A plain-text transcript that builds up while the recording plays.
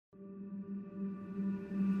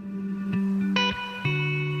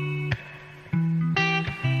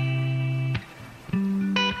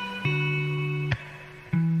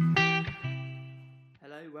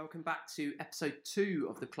to episode 2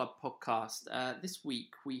 of the Club Podcast. This week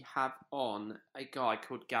we have on a guy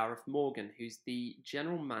called Gareth Morgan, who's the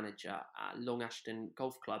general manager at Long Ashton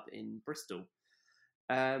Golf Club in Bristol.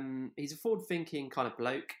 He's a forward-thinking kind of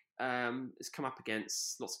bloke. Has come up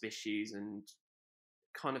against lots of issues and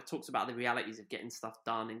kind of talks about the realities of getting stuff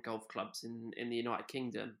done in golf clubs in the United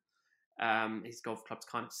Kingdom. His golf club's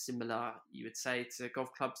kind of similar, you would say, to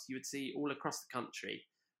golf clubs you would see all across the country.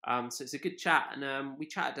 So it's a good chat, and we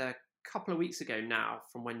chatted a couple of weeks ago now,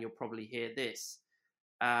 from when you'll probably hear this,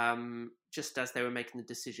 just as they were making the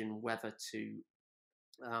decision whether to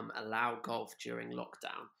allow golf during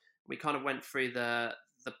lockdown. We kind of went through the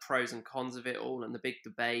pros and cons of it all, and the big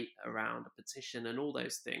debate around a petition and all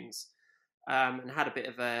those things, and had a bit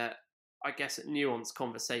of a nuanced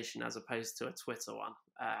conversation as opposed to a Twitter one.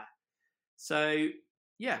 So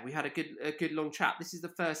yeah, we had a good long chat. This is the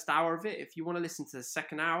first hour of it. If you want to listen to the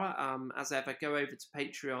second hour, as ever, go over to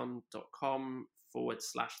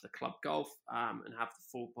patreon.com/theclubgolf and have the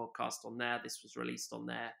full podcast on there. This was released on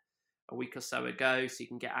there a week or so ago, so you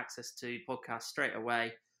can get access to podcasts straight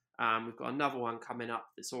away. We've got another one coming up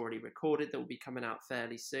that's already recorded that will be coming out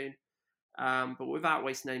fairly soon. But without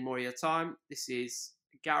wasting any more of your time, this is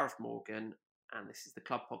Gareth Morgan, and this is the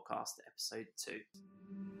Club Podcast, episode 2.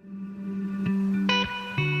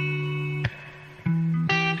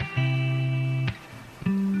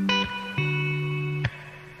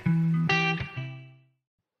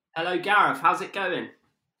 Hello, Gareth. How's it going?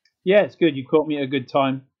 Yeah, it's good. You caught me at a good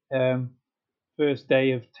time. First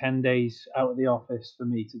day of 10 days out of the office for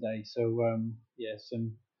me today. So,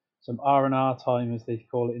 some R&R time, as they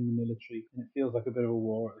call it in the military. And it feels like a bit of a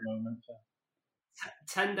war at the moment. So.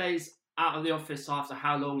 10 days out of the office after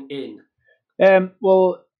how long in?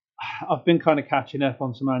 Well, I've been kind of catching up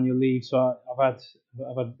on some annual leave. So I've had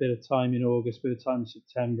a bit of time in August, a bit of time in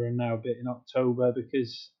September, and now a bit in October,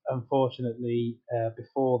 because unfortunately,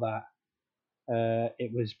 before that,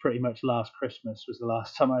 it was pretty much last Christmas was the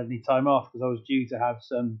last time I had any time off, because I was due to have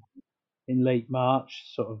some in late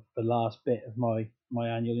March, sort of the last bit of my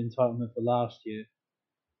annual entitlement for last year,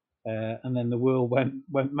 and then the world went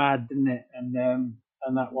mad, didn't it? And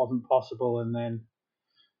that wasn't possible. And then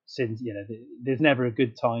since there's never a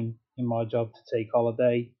good time in my job to take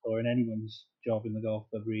holiday, or in anyone's job in the golf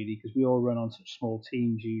club really, because we all run on such small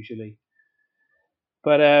teams usually.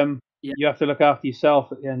 But you have to look after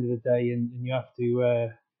yourself at the end of the day, and you have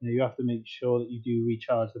to you have to make sure that you do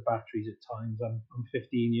recharge the batteries at times. I'm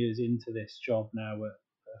 15 years into this job now at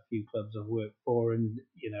a few clubs I've worked for, and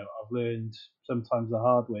I've learned sometimes the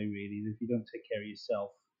hard way really, that if you don't take care of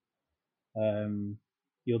yourself,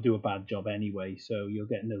 you'll do a bad job anyway. So you'll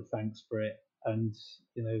get no thanks for it, and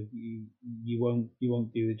you won't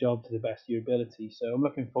do the job to the best of your ability. So I'm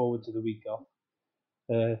looking forward to the week off.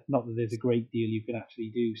 Not that there's a great deal you can actually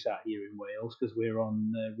do sat here in Wales, because we're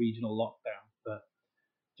on regional lockdown, but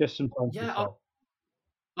just some time for yourself.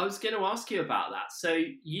 I was going to ask you about that. So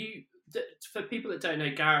for people that don't know,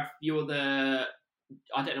 Gareth, you're I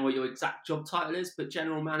don't know what your exact job title is, but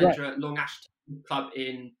general manager at Long Ashton Club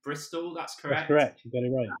in Bristol. That's correct? That's correct. You got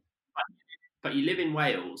it right. But you live in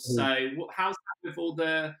Wales. So how's that with all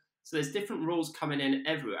so there's different rules coming in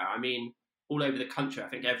everywhere. I mean, all over the country. I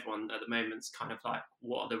think everyone at the moment's kind of like,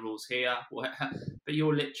 what are the rules here? But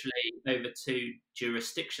you're literally over 2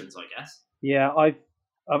 jurisdictions, I guess. Yeah,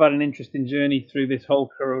 I've had an interesting journey through this whole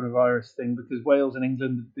coronavirus thing, because Wales and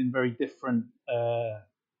England have been very different,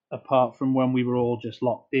 apart from when we were all just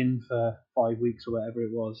locked in for 5 weeks or whatever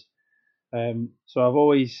it was.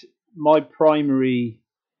 So my primary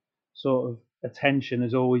sort of attention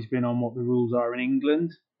has always been on what the rules are in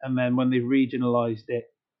England, and then when they've regionalised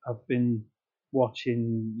it, I've been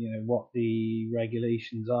watching, what the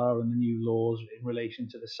regulations are and the new laws in relation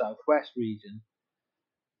to the southwest region.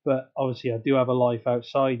 But obviously, I do have a life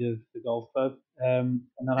outside of the golf club, and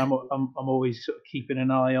then I'm always sort of keeping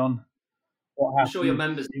an eye on what happens. I'm sure your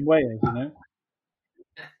members in Wales,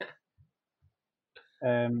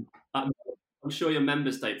 I'm sure your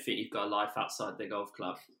members don't think you've got a life outside the golf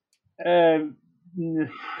club.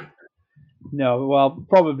 No, well,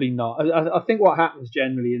 probably not. I think what happens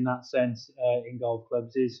generally in that sense in golf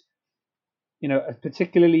clubs is,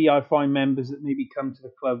 particularly I find members that maybe come to the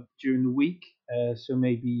club during the week, so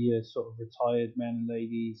maybe sort of retired men and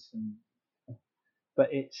ladies,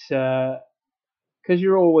 but it's because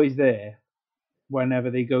you're always there whenever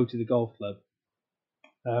they go to the golf club.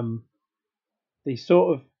 They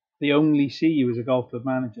only see you as a golf club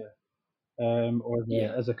manager, or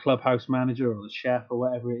as a clubhouse manager or the chef or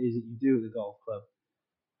whatever it is that you do at the golf club,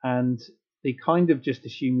 and they kind of just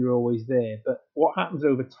assume you're always there. But what happens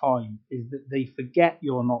over time is that they forget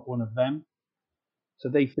you're not one of them. So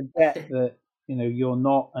they forget that you're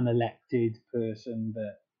not an elected person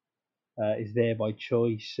that is there by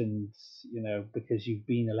choice, and because you've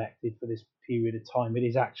been elected for this period of time. It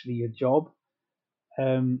is actually your job,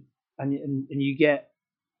 and you get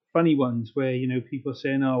funny ones where people are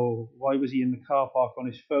saying, "Oh, why was he in the car park on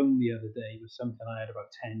his phone the other day?" Was something I had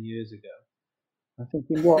about 10 years ago. I'm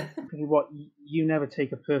thinking, what? You never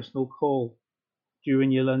take a personal call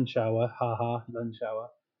during your lunch hour, haha, lunch hour,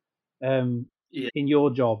 um, Yeah, in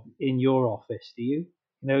your job, in your office, do you?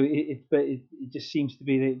 But it just seems to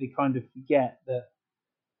be they kind of forget that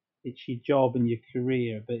it's your job and your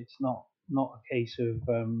career, but it's not a case of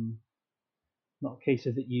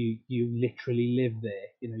that you literally live there.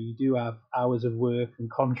 You do have hours of work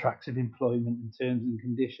and contracts of employment and terms and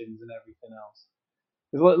conditions and everything else.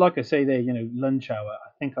 Because like I say there, lunch hour.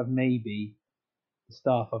 I think I've maybe the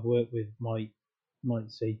staff I've worked with might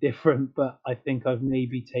say different, but I think I've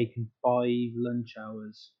maybe taken 5 lunch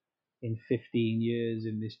hours in 15 years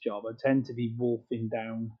in this job. I tend to be wolfing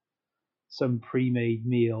down some pre-made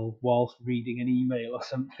meal whilst reading an email or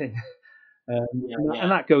something. yeah, And yeah.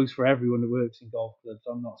 that goes for everyone who works in golf clubs.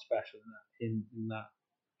 I'm not special in that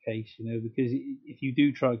case, because if you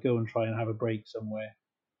do go and try and have a break somewhere,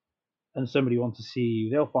 and somebody wants to see you,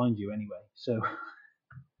 they'll find you anyway. So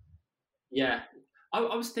Yeah,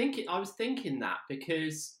 I was thinking that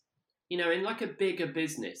because, in like a bigger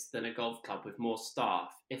business than a golf club with more staff,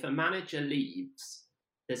 if a manager leaves,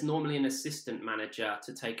 there's normally an assistant manager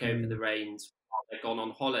to take over the reins while they're gone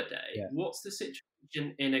on holiday. yeah. What's the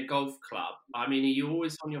situation in a golf club? I mean, are you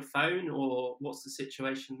always on your phone, or what's the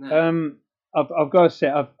situation there? I've got to say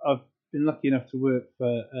I've been lucky enough to work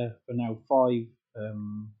for now 5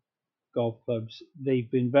 golf clubs.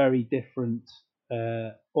 They've been very different.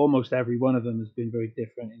 Almost every one of them has been very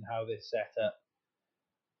different in how they're set up.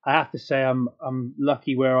 I have to say I'm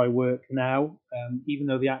lucky where I work now, even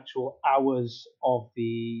though the actual hours of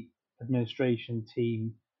the administration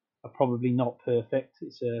team are probably not perfect.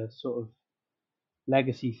 It's a sort of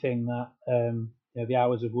legacy thing that the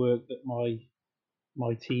hours of work that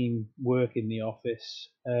my team work in the office,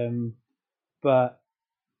 but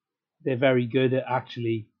they're very good at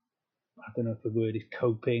actually. I don't know if the word is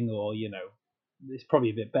coping, or it's probably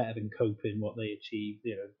a bit better than coping what they achieve.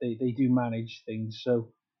 They do manage things.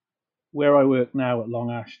 So where I work now at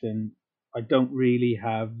Long Ashton, I don't really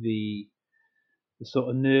have the sort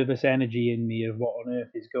of nervous energy in me of what on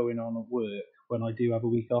earth is going on at work when I do have a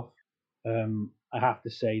week off. I have to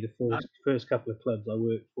say the first couple of clubs I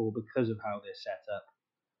worked for, because of how they're set up,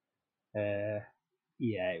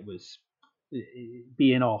 yeah, it was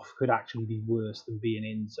being off could actually be worse than being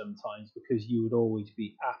in sometimes, because you would always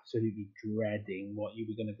be absolutely dreading what you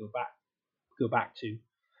were going to go back to.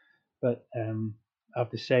 But I have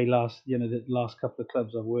to say, the last couple of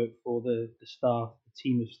clubs I've worked for, the staff, the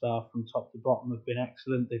team of staff from top to bottom have been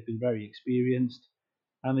excellent. They've been very experienced,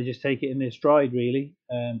 and they just take it in their stride, really.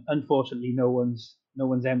 Unfortunately, no one's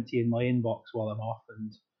emptying my inbox while I'm off,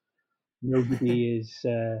 and nobody is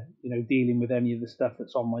dealing with any of the stuff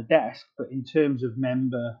that's on my desk. But in terms of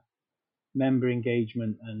member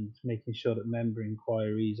engagement and making sure that member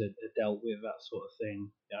inquiries are dealt with, that sort of thing,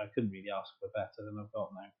 I couldn't really ask for better than I've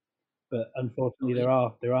got now. But unfortunately, there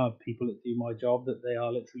are people that do my job that they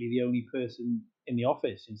are literally the only person in the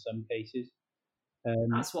office in some cases. Um,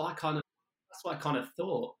 That's what I kind of that's what I kind of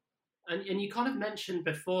thought. And you kind of mentioned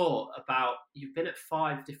before about you've been at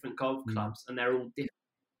 5 different golf mm, clubs and they're all different,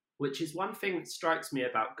 which is one thing that strikes me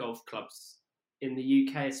about golf clubs in the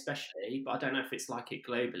UK especially, but I don't know if it's like it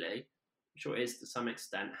globally. I'm sure it is to some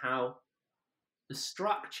extent, how the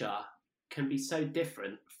structure can be so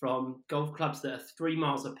different from golf clubs that are 3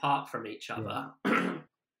 miles apart from each yeah, other.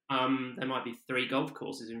 There might be 3 golf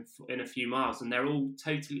courses in a few miles, and they're all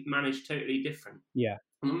totally managed totally different. yeah,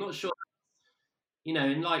 And I'm not sure,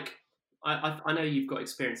 in like I know you've got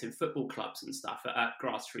experience in football clubs and stuff at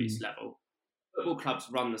grassroots mm, level. Football clubs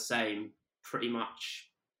run the same pretty much,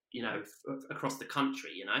 across the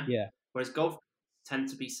country. yeah. Whereas golf tend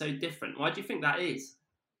to be so different. Why do you think that is?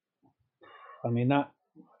 I mean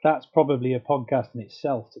that's probably a podcast in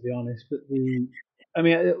itself, to be honest. But I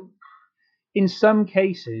mean, in some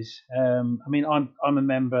cases, I mean, I'm a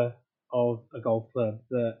member of a golf club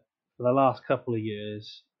that for the last couple of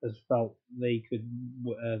years has felt they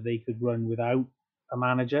could run without a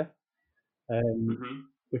manager, um, Hmm.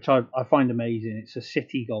 which I find amazing. It's a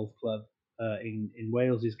city golf club in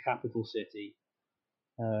Wales's capital city.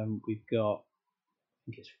 We've got, I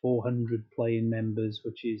think it's 400 playing members,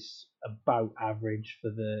 which is about average for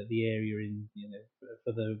the area, in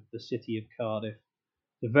for the city of Cardiff.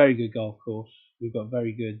 It's a very good golf course. We've got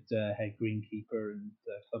very good head greenkeeper and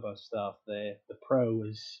clubhouse staff there. The pro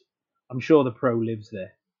is, I'm sure the pro lives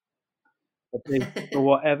there, but for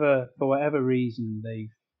whatever reason they've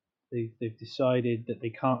decided that they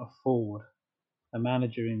can't afford a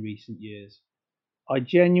manager in recent years. I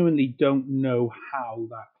genuinely don't know how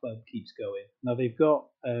that club keeps going. Now they've got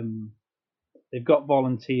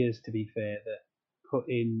volunteers, to be fair, that put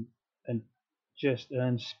in an just an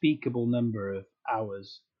unspeakable number of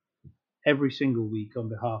hours every single week on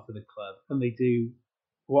behalf of the club, and they do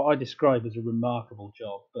what I describe as a remarkable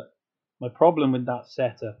job. But my problem with that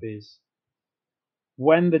setup is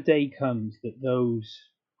when the day comes that those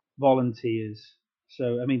volunteers,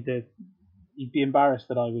 so I mean, you'd be embarrassed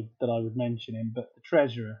that I would mention him, but the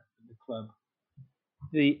treasurer of the club,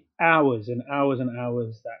 the hours and hours and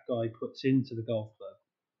hours that guy puts into the golf club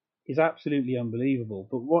is absolutely unbelievable.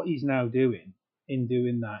 But what he's now doing in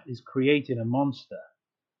doing that is creating a monster.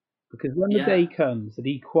 Because when the Yeah, day comes that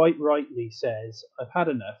he quite rightly says, I've had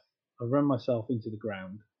enough, I've run myself into the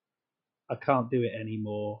ground, I can't do it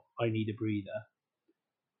anymore, I need a breather,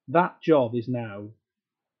 that job is now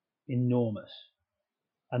enormous.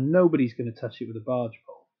 And nobody's going to touch it with a barge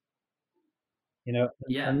pole.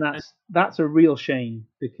 yeah, And that's a real shame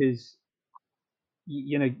because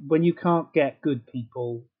when you can't get good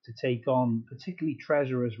people to take on particularly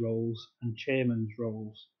treasurers roles and chairman's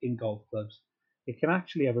roles in golf clubs, it can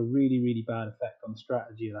actually have a really, really bad effect on the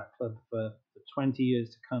strategy of that club for 20 years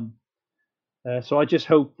to come. So I just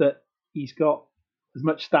hope that he's got as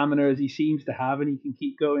much stamina as he seems to have, and he can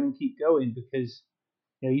keep going and keep going, because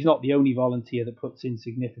he's not the only volunteer that puts in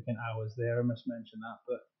significant hours there. I must mention that,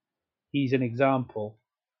 but he's an example.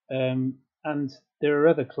 And there are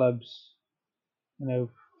other clubs, 4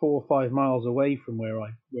 or 5 miles away from where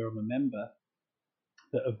I'm a member,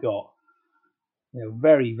 that have got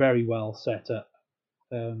very, very well set up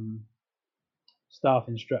um,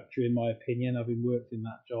 staffing structure. In my opinion, having worked in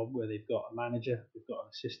that job where they've got a manager, they've got an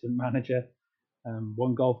assistant manager.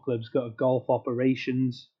 One golf club's got a golf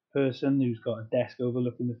operations person who's got a desk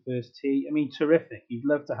overlooking the first tee. I mean, terrific. You'd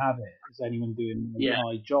love to have it as anyone doing yeah,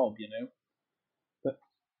 my job. But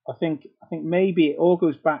I think maybe it all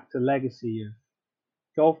goes back to legacy of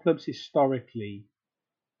golf clubs historically.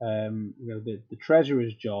 The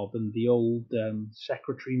treasurer's job and the old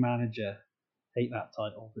secretary manager, hate that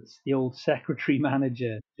title, but the old secretary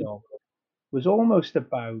manager job was almost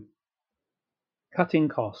about cutting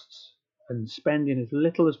costs and spending as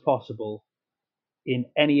little as possible in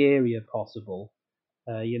any area possible.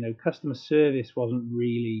 Customer service wasn't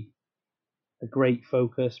really a great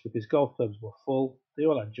focus because golf clubs were full. They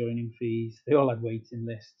all had joining fees. They all had waiting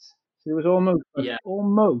lists. So there was yeah,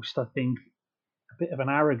 almost, I think, a bit of an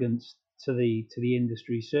arrogance to the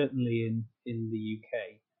industry, certainly in the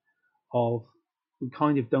UK, of we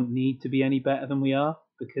kind of don't need to be any better than we are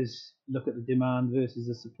because look at the demand versus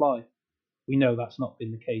the supply. We know that's not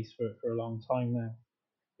been the case for a long time now.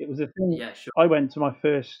 It was a thing. yeah, sure. I went to my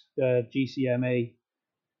first GCMA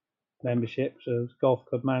membership, so Golf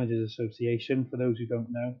Club Managers Association. For those who don't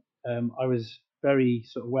know, I was very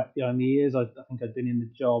sort of wet behind the ears. I think I'd been in the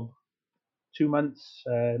job 2 months.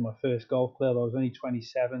 My first golf club, I was only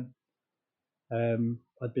 27.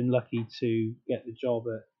 I'd been lucky to get the job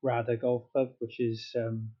at Rada Golf Club, which is,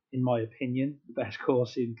 in my opinion, the best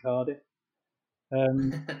course in Cardiff.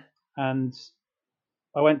 Um, and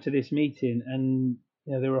I went to this meeting, and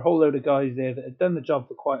there were a whole load of guys there that had done the job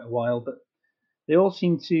for quite a while, but they all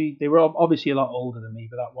seemed to. They were obviously a lot older than me,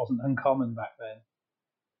 but that wasn't uncommon back then.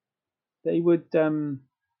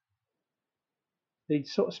 They'd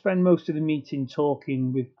sort of spend most of the meeting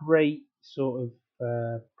talking with great sort of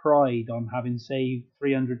pride on having saved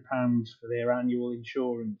 £300 for their annual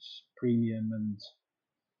insurance premium, and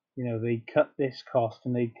they'd cut this cost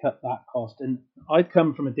and they'd cut that cost. And I'd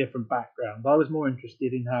come from a different background. I was more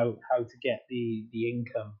interested in how to get the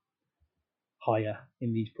income higher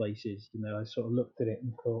in these places. I sort of looked at it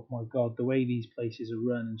and thought, my God, the way these places are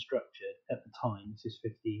run and structured at the time, this is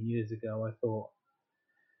 15 years ago, I thought,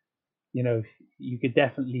 you could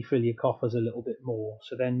definitely fill your coffers a little bit more.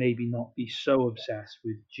 So then maybe not be so obsessed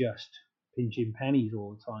with just pinching pennies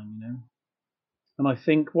all the time. And I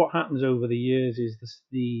think what happens over the years is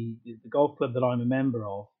the golf club that I'm a member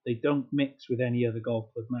of, they don't mix with any other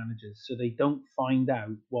golf club managers. So they don't find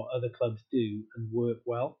out what other clubs do and work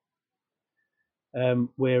well.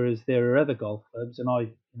 Whereas there are other golf clubs, and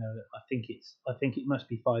I think it must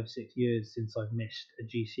be 5-6 years since I've missed a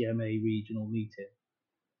GCMA regional meeting,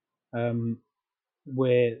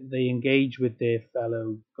 where they engage with their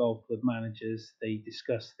fellow golf club managers. They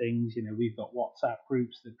discuss things. We've got WhatsApp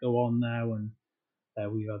groups that go on now, and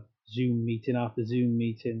We've had Zoom meeting after Zoom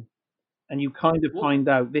meeting, and you kind of What? find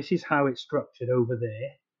out this is how it's structured over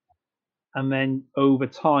there. And then over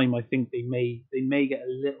time, I think they may get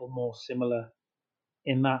a little more similar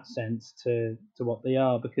in that sense to what they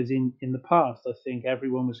are, because in the past, I think every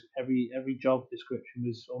job description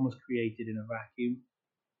was almost created in a vacuum,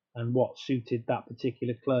 and what suited that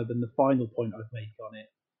particular club. And the final point I'd make on it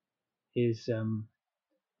is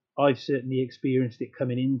I've certainly experienced it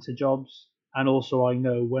coming into jobs, and also I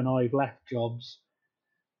know when I've left jobs,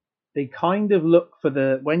 they kind of look for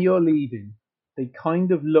when you're leaving, they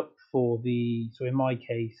kind of look for so in my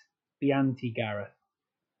case, the anti Gareth.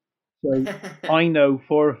 So I know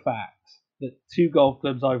for a fact that two golf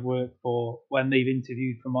clubs I've worked for, when they've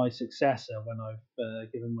interviewed for my successor, when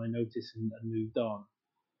I've given my notice and moved on,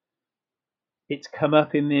 it's come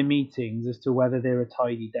up in their meetings as to whether they're a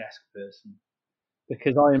tidy desk person.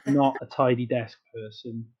 Because I am not a tidy desk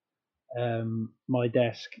person. My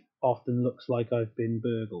desk often looks like I've been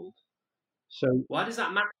burgled. So Why does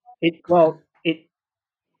that matter? it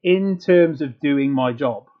in terms of doing my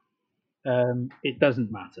job, it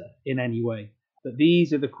doesn't matter in any way. But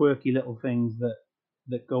these are the quirky little things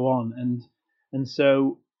that go on, and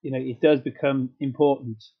so it does become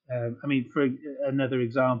important. I mean, for another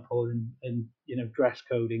example, and dress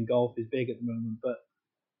code in golf is big at the moment, but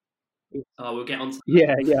Oh, we'll get on to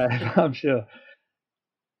yeah, I'm sure.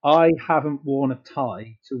 I haven't worn a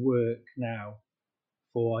tie to work now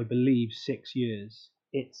for, I believe, 6 years.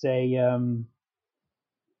 It's a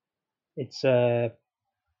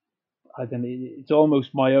I don't know. It's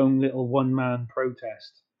almost my own little one man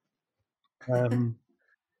protest. Um,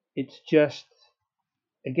 it's just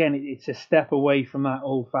again, it's a step away from that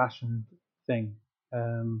old fashioned thing.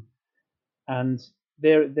 Um, and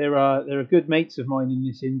there are good mates of mine in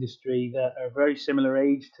this industry that are very similar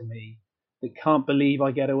age to me that can't believe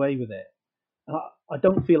I get away with it. And I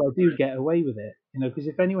don't feel I do get away with it, because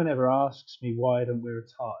if anyone ever asks me why I don't wear a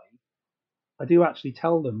tie, I do actually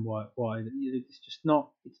tell them why. It's just not.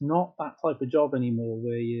 It's not that type of job anymore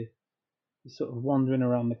where you're sort of wandering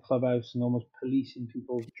around the clubhouse and almost policing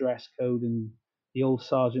people's dress code and the old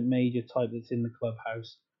sergeant major type that's in the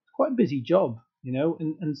clubhouse. It's quite a busy job,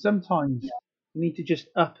 and sometimes you need to just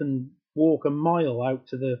up and walk a mile out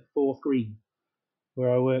to the fourth green where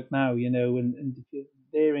I work now, and if you're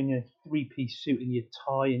wearing a three-piece suit and your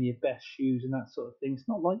tie and your best shoes and that sort of thing, it's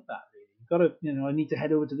not like that really. You've got to, I need to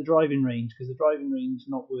head over to the driving range because the driving range is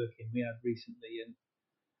not working. We had recently, and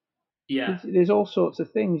yeah. there's all sorts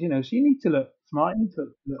of things, so you need to look smart, you need to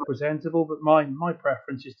look presentable. But my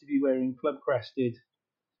preference is to be wearing club crested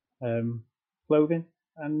um, clothing,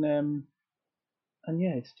 and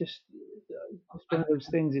yeah, it's one of those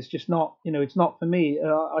things. It's just not, it's not for me.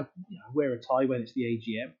 I wear a tie when it's the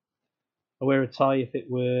AGM. I wear a tie if it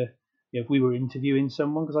were, if we were interviewing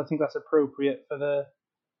someone, because I think that's appropriate for the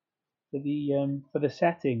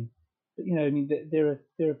setting. But I mean, there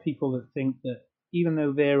are people that think that even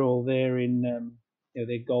though they're all there in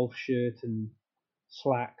their golf shirt and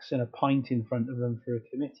slacks and a pint in front of them for a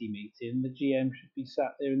committee meeting, the GM should be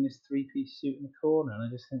sat there in this three-piece suit in the corner. And I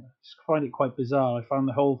just find it quite bizarre. I found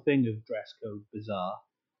the whole thing of dress code bizarre.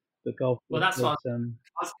 But golf Well, clubs, that's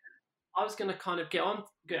what I was going to kind of get on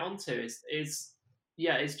to is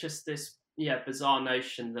yeah, it's just this bizarre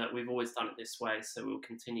notion that we've always done it this way, so we'll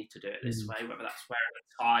continue to do it this way, whether that's wearing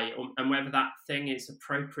a tie and whether that thing is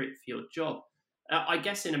appropriate for your job. I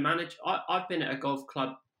guess in a manager, I've been at a golf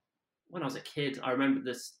club when I was a kid. I remember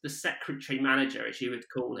the secretary manager, as you would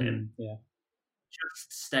call him, yeah.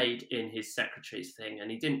 just stayed in his secretary's thing,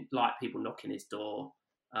 and he didn't like people knocking his door.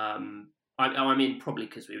 I mean, probably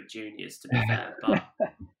because we were juniors, to be fair, but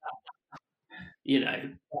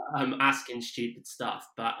asking stupid stuff.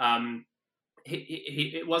 But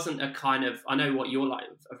it wasn't a kind of, I know what you're like,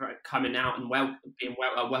 coming out and being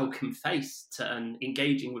a welcome face and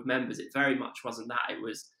engaging with members. It very much wasn't that. It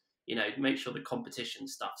was, make sure the competition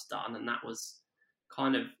stuff's done, and that was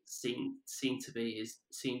kind of seemed to be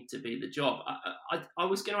the job. I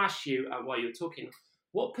was going to ask you while you were talking,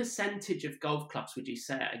 what percentage of golf clubs would you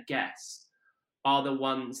say, I guess, are the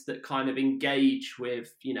ones that kind of engage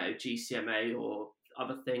with, GCMA or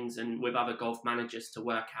other things and with other golf managers to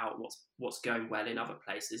work out what's going well in other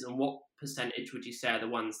places? And what percentage would you say are the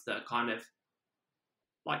ones that are kind of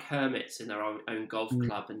like hermits in their own golf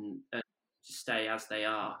club and stay as they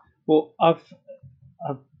are? Well, I'm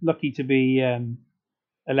lucky to be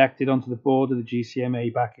elected onto the board of the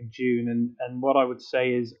GCMA back in June, and what I would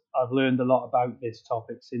say is I've learned a lot about this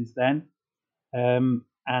topic since then,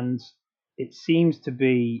 and it seems to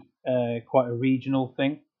be quite a regional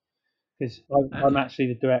thing, because I'm Okay. actually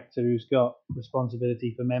the director who's got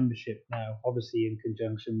responsibility for membership now, obviously in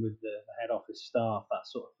conjunction with the head office staff, that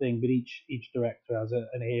sort of thing. But each director has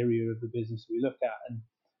an area of the business we look at, and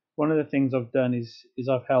one of the things I've done is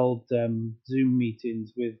I've held Zoom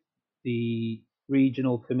meetings with the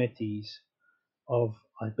regional committees of,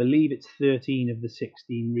 I believe it's 13 of the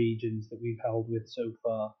 16 regions that we've held with so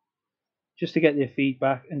far, just to get their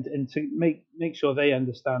feedback and to make sure they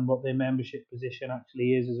understand what their membership position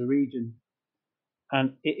actually is as a region.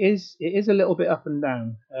 And it is a little bit up and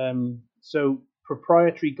down. So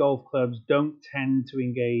proprietary golf clubs don't tend to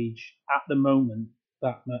engage at the moment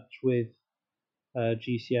that much with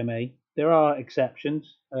GCMA. There are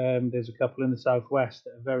exceptions. There's a couple in the southwest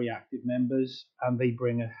that are very active members, and they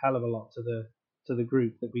bring a hell of a lot to the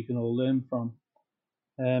group that we can all learn from.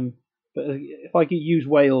 Um, but if I could use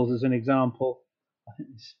Wales as an example, I think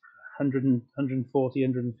there's 100, 140,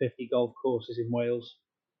 150 golf courses in Wales.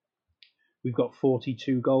 We've got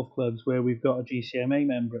 42 golf clubs where we've got a GCMA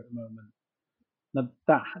member at the moment. Now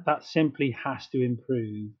that simply has to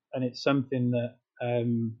improve, and it's something that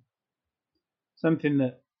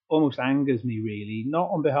almost angers me, really, not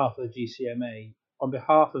on behalf of the GCMA, on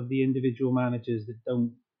behalf of the individual managers that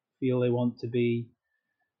don't feel they want to be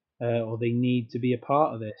or they need to be a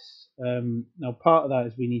part of this. Now, part of that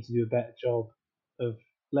is we need to do a better job of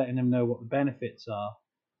letting them know what the benefits are.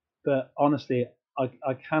 But honestly,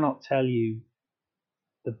 I cannot tell you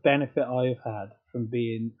the benefit I have had from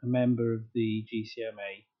being a member of the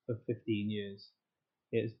GCMA for 15 years.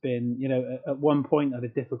 It's been, at one point I had a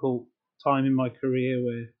difficult time in my career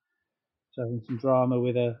where I was having some drama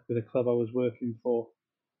with a club I was working for.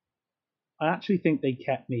 I actually think they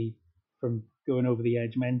kept me from going over the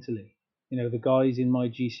edge mentally. The guys in my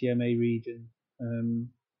GCMA region,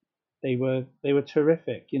 they were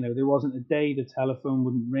terrific. There wasn't a day the telephone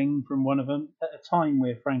wouldn't ring from one of them at a time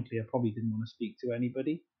where, frankly, I probably didn't want to speak to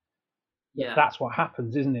anybody. But Yeah. that's what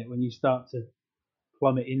happens, isn't it, when you start to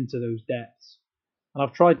plummet into those depths? And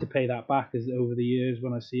I've tried to pay that back as over the years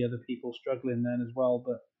when I see other people struggling then as well.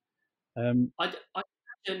 But I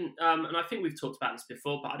imagine, and I think we've talked about this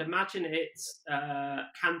before, but I'd imagine it's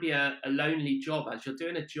can be a lonely job as you're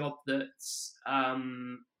doing a job that's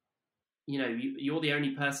you're the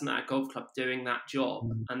only person at a golf club doing that job,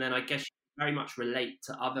 and then I guess you very much relate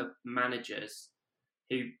to other managers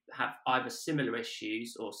who have either similar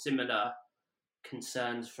issues or similar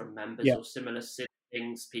concerns from members yeah, or similar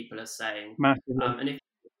things people are saying. massively.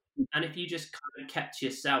 And if you just kind of kept to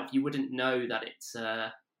yourself, you wouldn't know that it's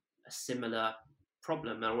a similar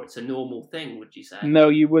problem or it's a normal thing. Would you say? No,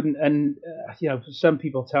 you wouldn't. And some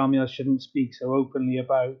people tell me I shouldn't speak so openly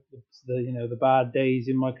about the bad days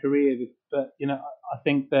in my career. But I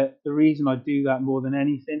think that the reason I do that more than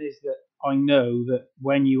anything is that I know that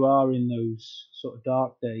when you are in those sort of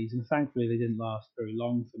dark days, and thankfully they didn't last very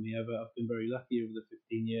long for me. I've been very lucky over the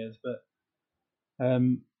 15 years, but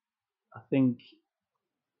I think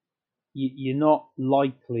you're not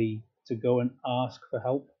likely to go and ask for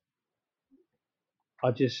help.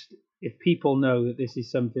 If people know that this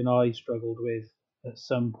is something I struggled with at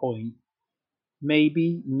some point,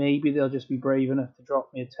 maybe they'll just be brave enough to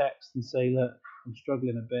drop me a text and say, look, I'm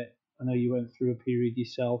struggling a bit. I know you went through a period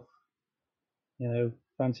yourself.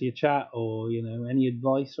 Fancy a chat, or any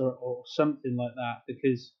advice or something like that,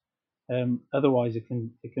 because otherwise it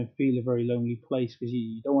can feel a very lonely place because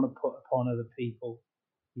you don't want to put upon other people.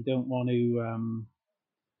 You don't want to.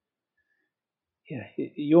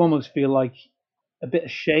 You almost feel like a bit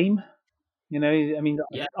of shame. I mean,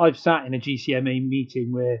 Yeah, I've sat in a GCMA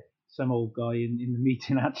meeting where some old guy in the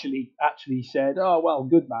meeting actually said, "Oh well,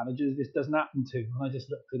 good managers, this doesn't happen to." And I just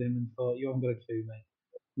looked at him and thought, "You haven't got a clue, mate,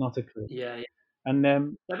 not a clue." yeah, yeah. And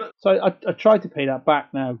Yeah, but, so I tried to pay that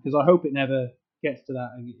back now because I hope it never gets to that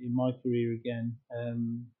in my career again.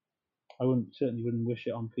 I certainly wouldn't wish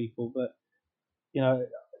it on people, but you know,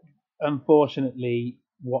 unfortunately,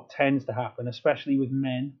 what tends to happen, especially with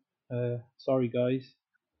men, sorry guys,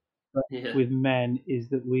 but yeah, with men, is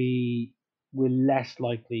that we're less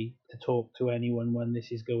likely to talk to anyone when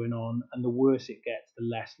this is going on, and the worse it gets, the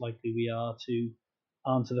less likely we are to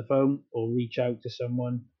answer the phone or reach out to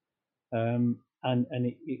someone, and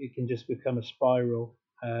it can just become a spiral.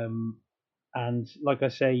 And like I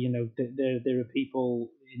say, there are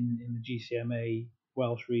people in the GCMA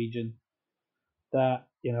Welsh region that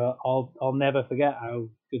I'll never forget how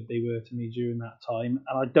good they were to me during that time,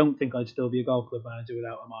 and I don't think I'd still be a golf club manager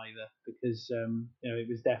without them either, because it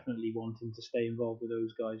was definitely wanting to stay involved with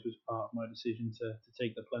those guys was part of my decision to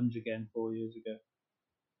take the plunge again 4 years ago.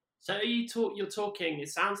 so you're talking. It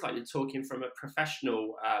sounds like you're talking from a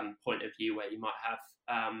professional point of view, where you might have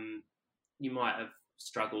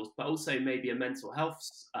struggles, but also maybe a mental health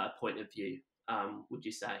point of view. Would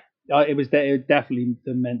you say? It was definitely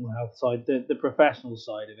the mental health side, the professional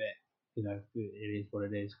side of it. It is what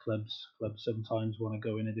it is. Clubs sometimes want to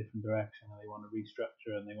go in a different direction, and they want to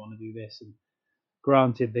restructure, and they want to do this. And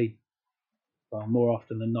granted, well, more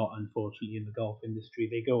often than not, unfortunately, in the golf industry,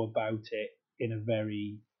 they go about it in a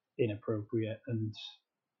very inappropriate and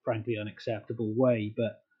frankly unacceptable way.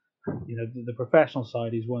 But the professional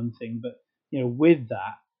side is one thing, but with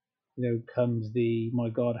that, comes my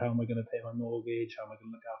God, how am I going to pay my mortgage? How am I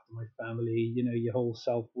going to look after my family? Your whole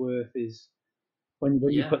self worth is when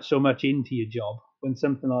you put so much into your job. When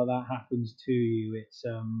something like that happens to you, it's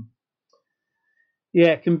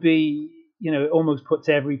it can be, it almost puts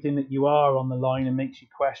everything that you are on the line and makes you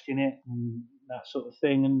question it and that sort of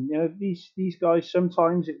thing. And these guys,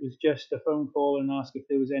 sometimes it was just a phone call and ask if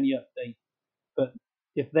there was any update. But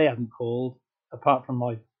if they hadn't called, apart from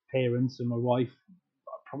my parents and my wife,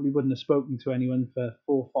 I probably wouldn't have spoken to anyone for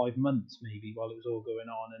 4 or 5 months maybe while it was all going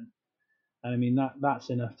on. And I mean that's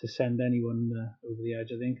enough to send anyone over the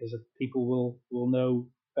edge, I think, because people will know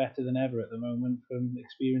better than ever at the moment from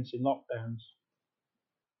experiencing lockdowns.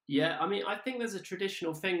 Yeah, I mean, I think there's a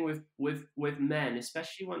traditional thing with men,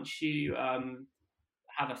 especially once you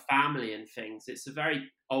have a family and things. It's a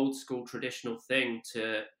very old school traditional thing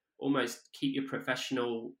to almost keep your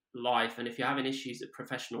professional life, and if you're having issues at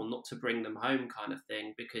professional, not to bring them home, kind of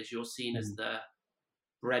thing, because you're seen as the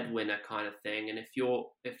breadwinner kind of thing. And if you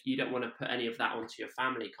don't want to put any of that onto your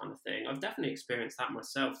family, kind of thing. I've definitely experienced that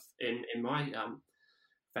myself in my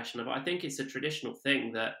profession, but I think it's a traditional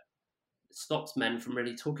thing that stops men from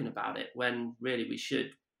really talking about it when really we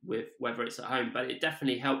should, with whether it's at home. But it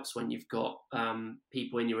definitely helps when you've got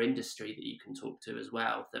people in your industry that you can talk to as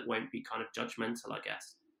well that won't be kind of judgmental, I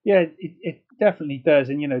guess. Yeah, it definitely does.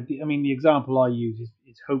 And I mean, the example I use is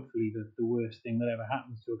hopefully the worst thing that ever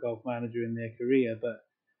happens to a golf manager in their career. But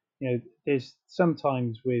there's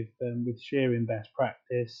sometimes with sharing best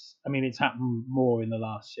practice. I mean, it's happened more in the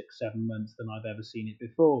last 6-7 months than I've ever seen it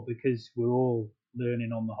before, because we're all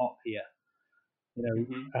learning on the hop here.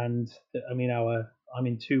 And I mean, I'm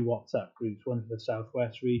in 2 WhatsApp groups, one for the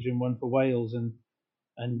Southwest region, one for Wales, and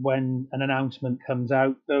when an announcement comes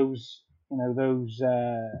out, those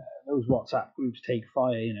WhatsApp groups take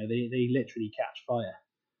fire. They literally catch fire,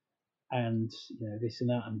 and this and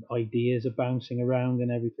that, and ideas are bouncing around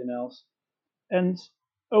and everything else. And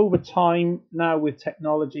over time, now with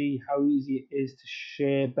technology, how easy it is to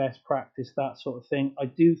share best practice, that sort of thing, I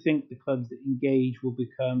do think the clubs that engage it'll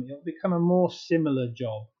become a more similar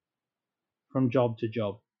job from job to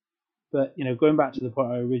job. But going back to the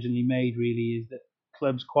point I originally made, really, is that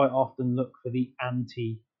clubs quite often look for the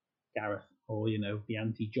anti Gareth, or the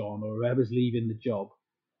anti John, or whoever's leaving the job,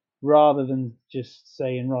 rather than just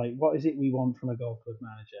saying, right, what is it we want from a golf club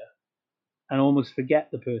manager, and almost forget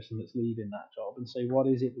the person that's leaving that job and say, what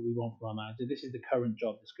is it that we want from our manager? This is the current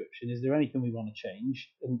job description. Is there anything we want to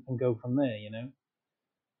change, and go from there?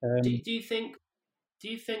 Do you think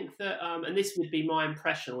that, and this would be my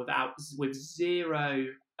impression with zero,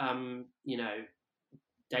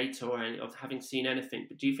 data or any, of having seen anything,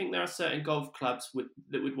 but do you think there are certain golf clubs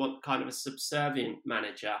that would want kind of a subservient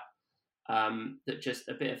manager, that just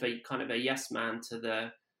a bit of a kind of a yes man to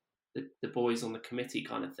the boys on the committee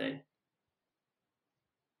kind of thing?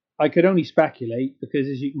 I could only speculate, because,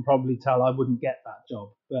 as you can probably tell, I wouldn't get that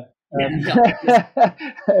job. But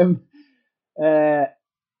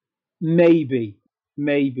maybe.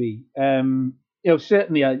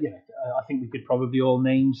 Certainly, I think we could probably all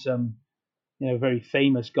name some, very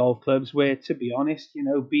famous golf clubs where, to be honest,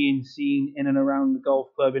 being seen in and around the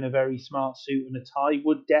golf club in a very smart suit and a tie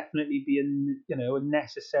would definitely be a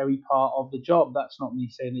necessary part of the job. That's not me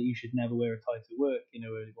saying that you should never wear a tie to work,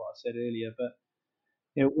 what I said earlier, but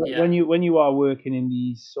when you are working in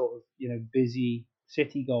these sort of busy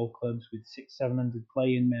city golf clubs with 600-700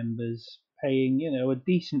 playing members, paying a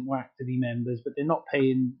decent whack to be members, but they're not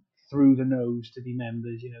paying through the nose to be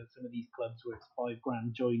members. Some of these clubs where it's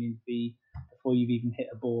 £5,000 joining fee before you've even hit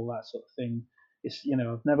a ball, that sort of thing. It's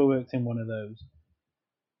I've never worked in one of those.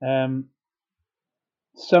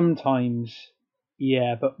 Sometimes,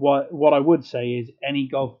 yeah, but what I would say is any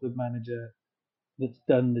golf club manager that's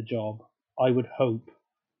done the job, I would hope,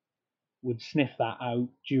 would sniff that out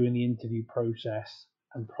during the interview process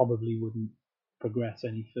and probably wouldn't progress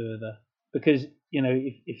any further. Because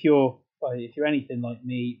if you're anything like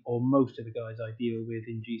me or most of the guys I deal with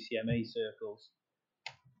in GCMA circles,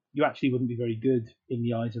 you actually wouldn't be very good in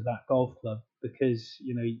the eyes of that golf club, because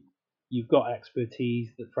you've got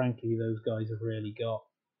expertise that frankly those guys have rarely got.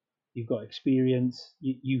 You've got experience.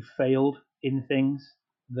 You've failed in things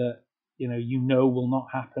that will not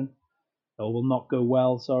happen or will not go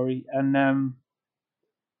well. Sorry, and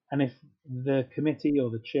if the committee or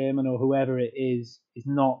the chairman or whoever it is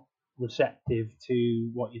not receptive to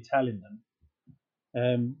what you're telling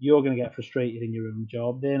them, you're going to get frustrated in your own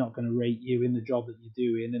job. They're not going to rate you in the job that you're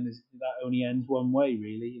doing, and that only ends one way,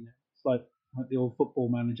 really. It's like the old football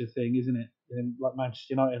manager thing, isn't it? Like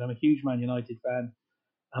Manchester United, I'm a huge Man United fan,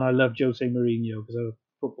 and I love Jose Mourinho because I have a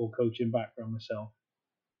football coaching background myself.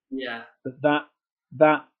 Yeah. But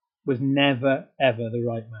that was never ever the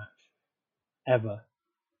right match, ever.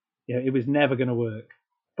 It was never going to work.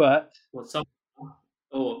 But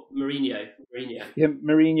Mourinho. Yeah,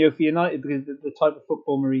 Mourinho for United, because the type of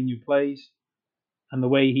football Mourinho plays and the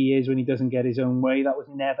way he is when he doesn't get his own way, that was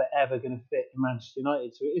never ever going to fit in Manchester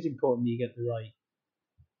United. So it is important that you get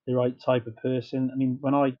the right type of person. I mean,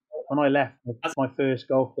 when I left my first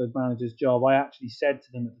golf club manager's job, I actually said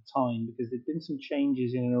to them at the time, because there'd been some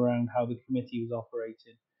changes in and around how the committee was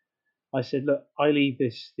operating. I said, look, I leave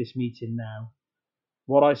this meeting now.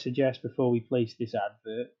 What I suggest before we place this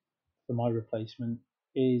advert for my replacement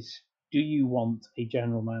is, do you want a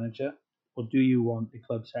general manager or do you want a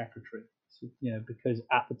club secretary? So, because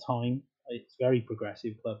at the time, it's a very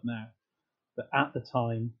progressive club now, but at the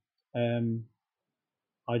time,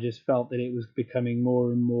 I just felt that it was becoming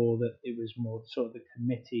more and more that it was more sort of the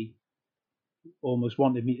committee almost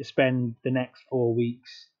wanted me to spend the next 4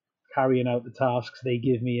 weeks carrying out the tasks they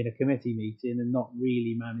give me in a committee meeting and not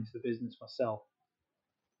really manage the business myself.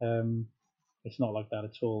 It's not like that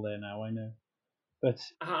at all there now, I know. But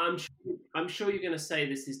I'm sure you're going to say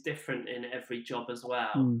this is different in every job as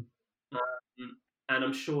well. And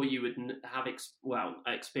I'm sure you would have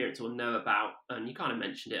experience or know about, and you kind of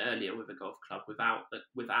mentioned it earlier with a golf club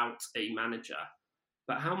without a manager.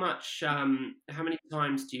 But how many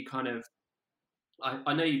times do you kind of?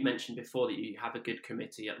 I know you've mentioned before that you have a good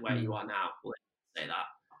committee at where you are now. Let's say that.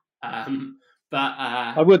 But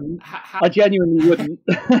I wouldn't. I genuinely wouldn't.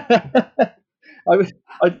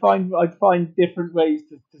 I'd find different ways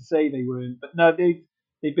to say they weren't. But no,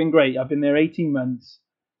 they've been great. I've been there 18 months.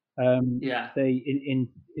 They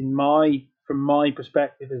from my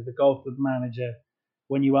perspective as the golf club manager,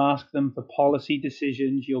 when you ask them for policy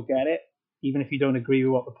decisions, you'll get it, even if you don't agree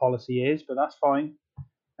with what the policy is. But that's fine.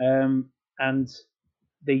 And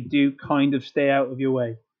they do kind of stay out of your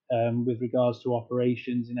way with regards to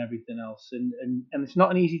operations and everything else. And it's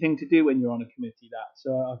not an easy thing to do when you're on a committee.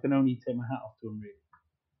 So I can only take my hat off to them, really.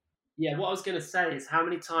 Yeah, what I was going to say is, how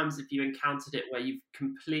many times have you encountered it where you've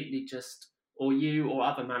completely or you or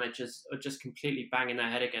other managers are just completely banging their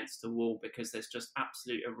head against the wall because there's just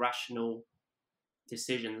absolute irrational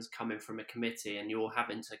decisions coming from a committee and you're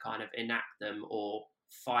having to kind of enact them or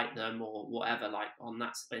fight them or whatever, like in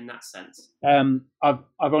that sense? I've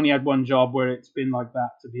only had one job where it's been like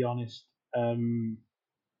that, to be honest.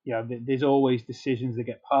 There's always decisions that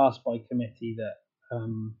get passed by committee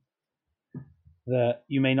that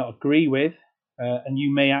you may not agree with, and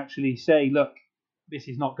you may actually say, look, this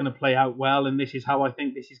is not going to play out well, and this is how I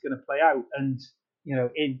think this is going to play out. And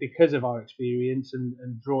because of our experience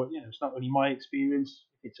and draw, it's not only my experience.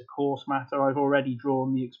 It's a course matter. I've already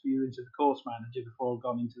drawn the experience of the course manager before I've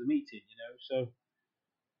gone into the meeting. So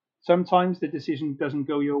sometimes the decision doesn't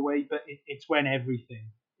go your way, but it's when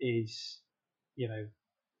everything is,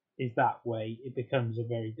 is that way, it becomes a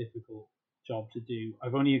very difficult job to do.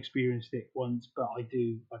 I've only experienced it once, but I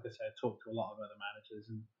do, like I said, talk to a lot of other managers,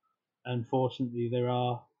 and unfortunately, there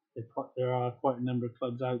are quite a number of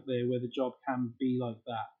clubs out there where the job can be like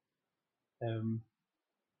that.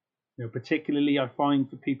 Particularly I find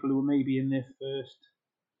for people who are maybe in their first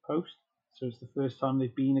post, so it's the first time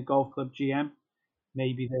they've been a golf club GM.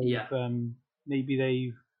 Maybe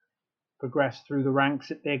they've progressed through the ranks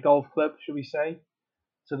at their golf club, shall we say?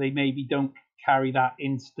 So they maybe don't carry that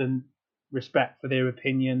instant respect for their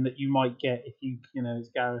opinion that you might get if as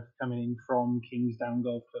Gareth coming in from Kingsdown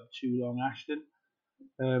Golf Club to Long Ashton.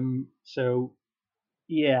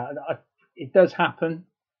 It does happen.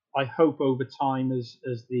 I hope over time as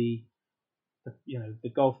the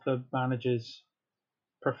golf club managers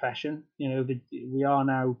profession, we are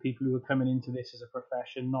now people who are coming into this as a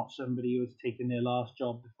profession, not somebody who has taken their last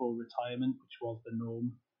job before retirement, which was the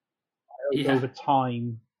norm. I hope over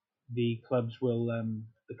time the clubs will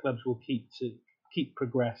keep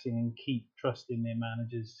progressing and keep trusting their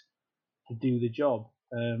managers to do the job.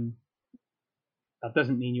 That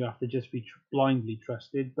doesn't mean you have to just be blindly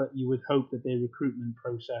trusted, but you would hope that their recruitment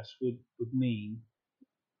process would mean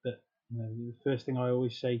that the first thing I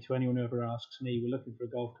always say to anyone who ever asks me, we're looking for a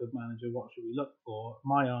golf club manager, what should we look for?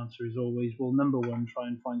 My answer is always, well, number one, try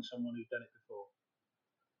and find someone who's done it before.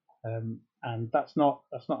 And that's not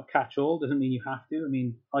a catch-all. Doesn't mean you have to. I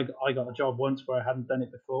mean, I got a job once where I hadn't done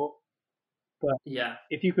it before, but Yeah.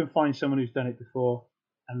 if you can find someone who's done it before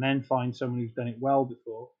and then find someone who's done it well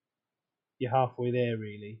before, you're halfway there,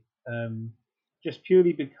 really. Just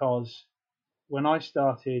purely because when I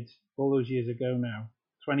started all those years ago now,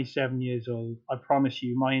 27 years old, I promise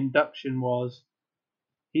you, my induction was: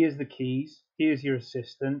 here's the keys, here's your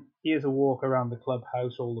assistant, here's a walk around the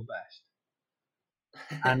clubhouse, all the best.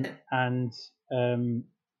 And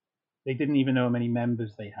they didn't even know how many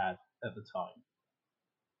members they had at the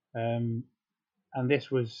time. And this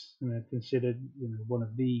was considered one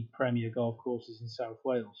of the premier golf courses in South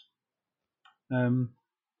Wales.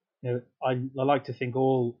 I like to think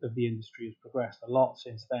all of the industry has progressed a lot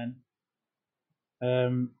since then.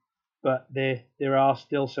 But there are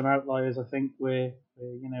still some outliers, I think, where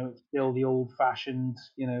it's still the old-fashioned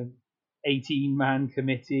 18-man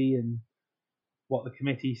committee, and what the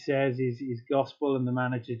committee says is gospel, and the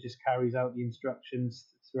manager just carries out the instructions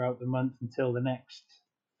throughout the month until the next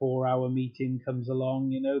 4-hour meeting comes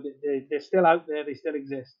along. They're still out there, they still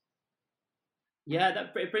exist. Yeah,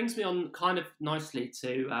 it brings me on kind of nicely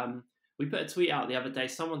to. We put a tweet out the other day.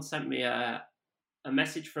 Someone sent me a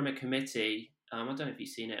message from a committee. I don't know if you've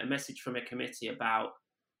seen it. A message from a committee about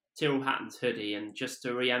Tyrrell Hatton's hoodie, and just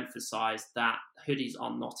to re-emphasise that hoodies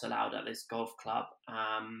are not allowed at this golf club,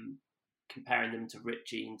 comparing them to ripped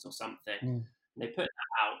jeans or something. And they put that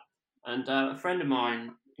out, and a friend of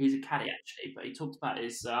mine, who's a caddy actually, but he talked about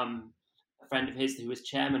his a friend of his who was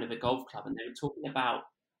chairman of a golf club, and they were talking about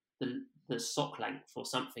the sock length or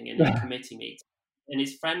something in a committee meeting, and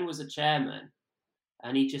his friend was a chairman.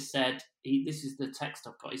 And he just said, "This is the text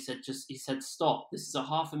I've got." He said, "Stop! This is a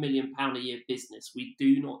 £500,000 a year business. We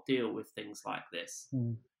do not deal with things like this,"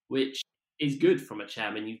 which is good from a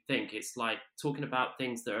chairman. You think it's like talking about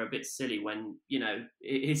things that are a bit silly when it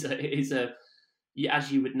is a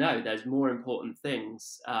as you would know, there's more important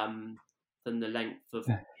things than the length of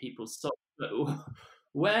people's socks. But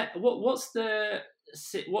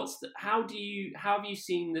how have you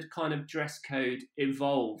seen the kind of dress code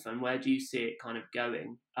evolve, and where do you see it kind of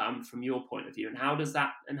going from your point of view, and how do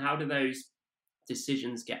those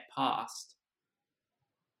decisions get passed?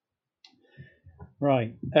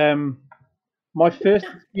 Right. My first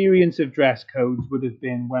experience of dress codes would have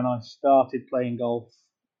been when I started playing golf,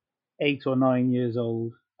 8 or 9 years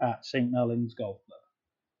old, at St Mellon's Golf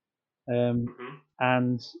Club.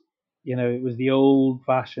 And it was the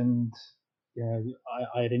old-fashioned.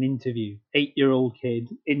 I had an interview, 8-year-old kid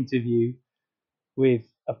interview, with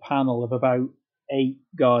a panel of about 8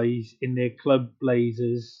 guys in their club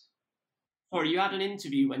blazers. Sorry, you had an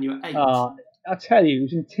interview when you were 8? I tell you, it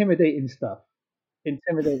was intimidating stuff.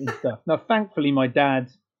 Now, thankfully, my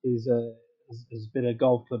dad has been a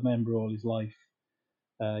golf club member all his life.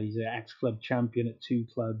 He's an ex-club champion at 2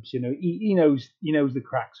 clubs. He knows the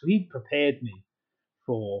crack, so he prepared me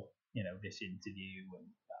for this interview, and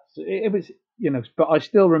so it was but I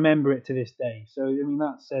still remember it to this day. So I mean,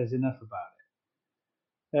 that says enough about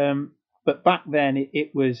it. But back then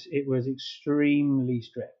it was extremely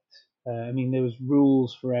strict. I mean, there was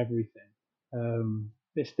rules for everything.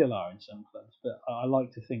 There still are in some clubs, but I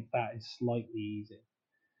like to think that is slightly easier.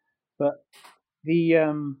 But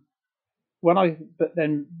but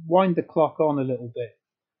then wind the clock on a little bit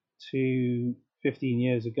to 15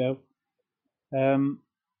 years ago.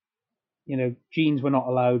 Jeans were not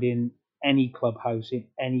allowed in any clubhouse in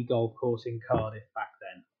any golf course in Cardiff back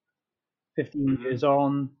then. 15 years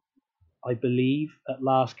on, I believe, at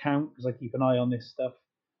last count, because I keep an eye on this stuff,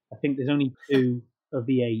 I think there's only 2 of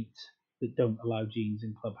the 8 that don't allow jeans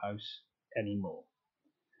in clubhouse anymore.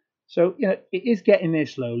 So it is getting there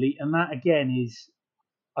slowly, and that again is,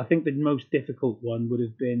 I think, the most difficult one would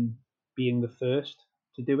have been being the first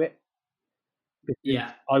to do it,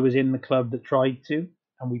 because I was in the club that tried to,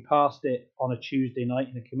 and we passed it on a Tuesday night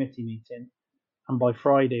in a committee meeting, and by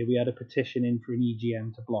Friday we had a petition in for an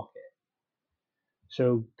EGM to block it.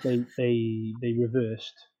 So they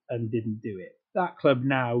reversed and didn't do it. That club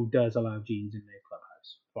now does allow jeans in their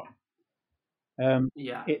clubhouse. Fine.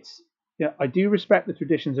 It's I do respect the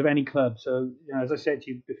traditions of any club. So as I said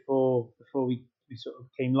to you before we sort of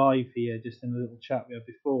came live here, just in a little chat we had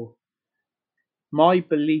before, my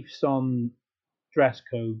beliefs on dress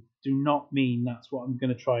code do not mean that's what I'm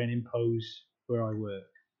going to try and impose where I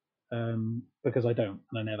work, because I don't,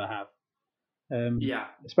 and I never have.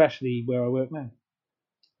 Especially where I work now.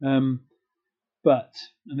 But,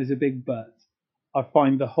 and there's a big but, I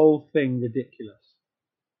find the whole thing ridiculous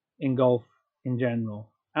in golf in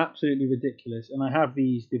general. Absolutely ridiculous. And I have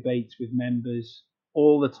these debates with members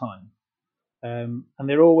all the time. And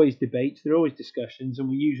there are always debates, there are always discussions, and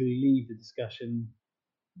we usually leave the discussion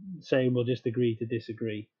saying we'll just agree to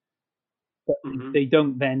disagree. But Mm-hmm. they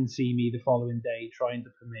don't then see me the following day trying to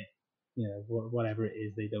permit, whatever it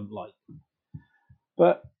is they don't like.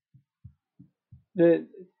 But there's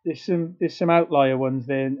some outlier ones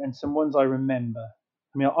there, and some ones I remember.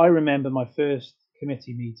 I mean, I remember my first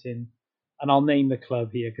committee meeting, and I'll name the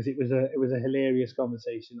club here because it was a hilarious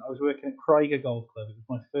conversation. I was working at Craiger Golf Club. It was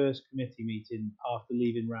my first committee meeting after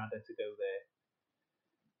leaving RADA to go there,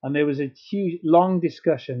 and there was a huge long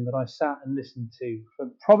discussion that I sat and listened to for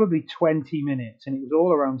probably 20 minutes, and it was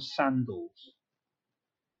all around sandals.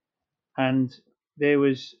 And there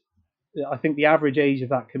was, I think the average age of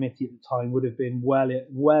that committee at the time would have been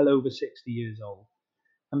well over 60 years old.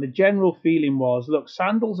 And the general feeling was, look,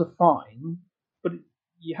 sandals are fine, but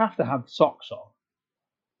you have to have socks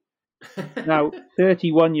on. Now,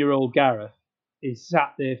 31-year-old Gareth is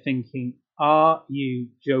sat there thinking, are you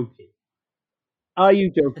joking? Are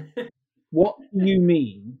you joking? What do you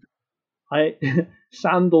mean?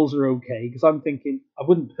 Sandals are okay, because I'm thinking I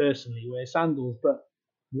wouldn't personally wear sandals, but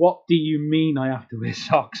what do you mean I have to wear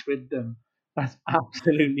socks with them? That's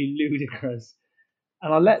absolutely ludicrous.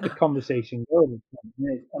 And I let the conversation go.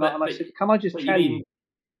 And I but said, can I just what you tell mean? you?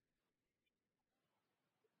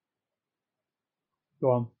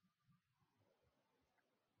 Go on.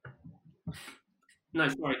 No,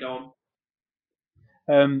 sorry, go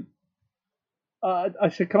on. Um, I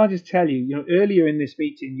said, can I just tell you, earlier in this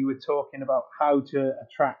meeting, you were talking about how to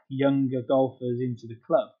attract younger golfers into the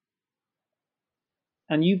club.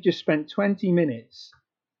 And you've just spent 20 minutes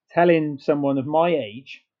telling someone of my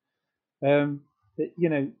age that,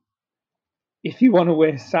 if you want to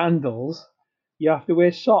wear sandals, you have to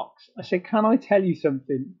wear socks. I said, can I tell you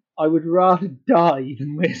something? I would rather die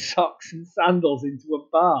than wear socks and sandals into a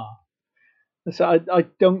bar. So I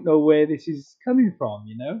don't know where this is coming from.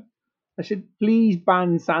 I said, please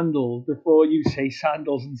ban sandals before you say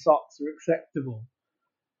sandals and socks are acceptable.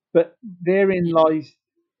 But therein Yeah, lies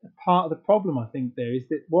part of the problem, I think, there is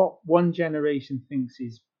that what one generation thinks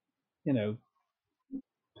is, you know,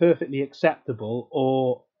 perfectly acceptable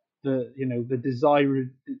or the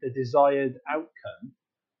desired outcome.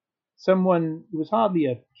 Someone who was hardly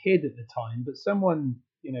a kid at the time, but someone,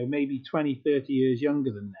 maybe 20, 30 years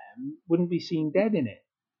younger than them wouldn't be seen dead in it.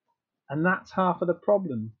 And that's half of the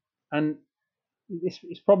problem. And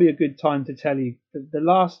it's probably a good time to tell you that the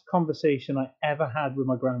last conversation I ever had with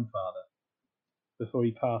my grandfather before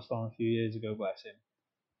he passed on a few years ago, bless him,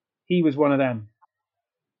 he was one of them.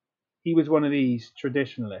 He was one of these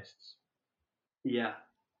traditionalists. yeah,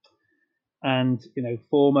 And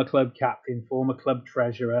former club captain, former club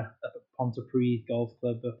treasurer up at Pontypridd Golf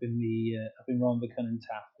Club up in Rhondda and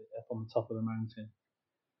Taff, up on the top of the mountain.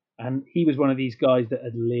 And he was one of these guys that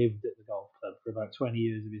had lived at the golf club for about 20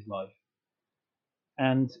 years of his life.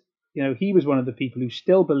 And he was one of the people who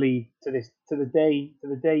still believed to the day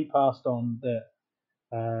he passed on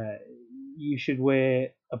that you should wear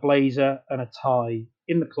a blazer and a tie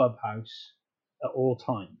in the clubhouse at all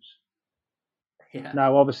times. yeah,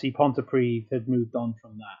 Now, obviously, Pontypridd had moved on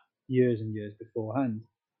from that years and years beforehand.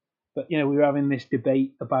 But, we were having this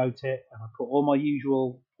debate about it, and I put all my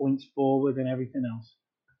usual points forward and everything else.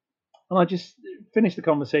 And I just finished the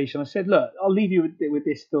conversation. I said, look, I'll leave you with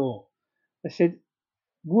this thought. I said,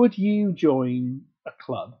 would you join a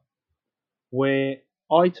club where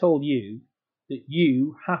I told you that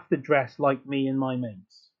you have to dress like me and my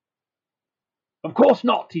mates? Of course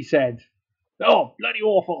not, he said. Oh, bloody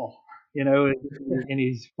awful, in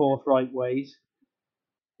his forthright ways.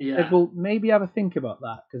 I said, yeah, well, maybe have a think about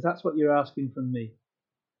that, because that's what you're asking from me.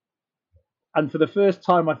 And for the first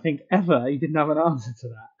time, I think, ever, he didn't have an answer to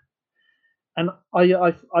that. And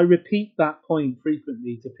I repeat that point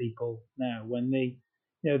frequently to people now when they,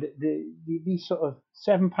 these sort of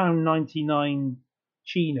 £7.99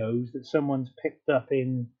 chinos that someone's picked up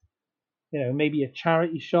in, maybe a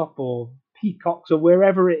charity shop or Peacocks or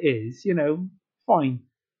wherever it is, fine.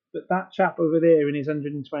 But that chap over there in his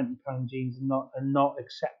 £120 jeans are not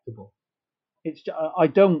acceptable. It's I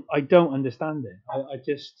don't understand it. I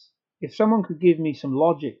just, if someone could give me some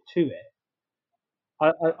logic to it,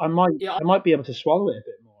 I might yeah. I might be able to swallow it a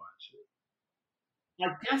bit more actually.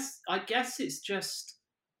 I guess it's just,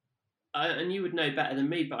 and you would know better than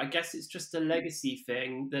me, but I guess it's just a legacy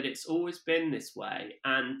thing that it's always been this way,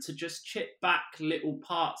 and to just chip back little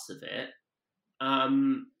parts of it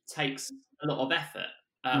takes a lot of effort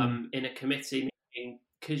Hmm. in a committee meeting,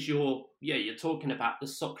 because you're talking about the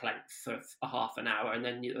sock length for a half an hour, and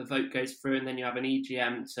then a vote goes through, and then you have an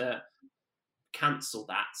EGM to cancel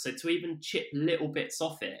that. So to even chip little bits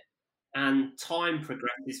off it and time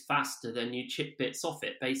progresses faster than you chip bits off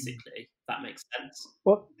it. Basically, if that makes sense.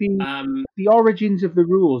 But Um, the origins of the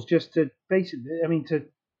rules, just to basically, I mean, to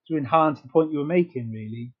enhance the point you were making,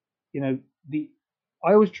 really, you know, the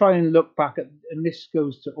I always try and look back at, and this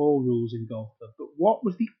goes to all rules in golf club, but what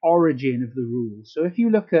was the origin of the rules? So if you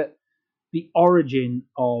look at the origin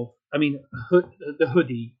of, I mean, the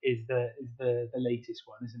hoodie is the latest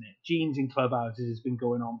one, isn't it? Jeans in clubhouses has been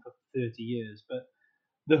going on for 30 years, but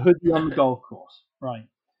the hoodie on the golf course, right?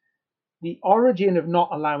 The origin of not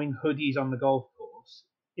allowing hoodies on the golf course,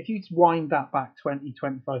 if you wind that back 20,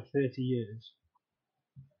 25, 30 years,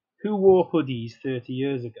 who wore hoodies 30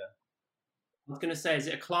 years ago? I was going to say, is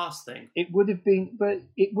it a class thing? It would have been, but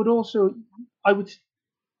it would also, I would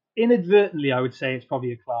inadvertently, I would say it's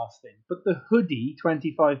probably a class thing. But the hoodie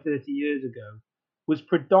 25, 30 years ago was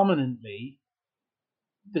predominantly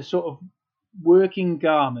the sort of working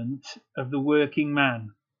garment of the working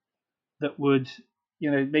man that would,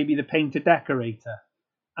 maybe the painter decorator.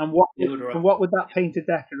 And Builder up. what would that painter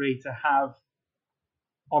decorator have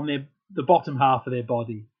on the bottom half of their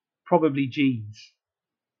body? Probably jeans.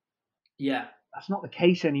 Yeah. That's not the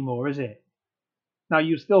case anymore, is it? Now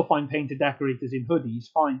you still find painter decorators in hoodies,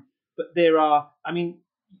 fine, but there are. I mean,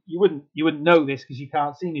 you wouldn't know this because you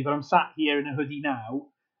can't see me, but I'm sat here in a hoodie now,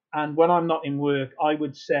 and when I'm not in work, I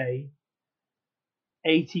would say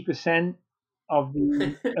 80% of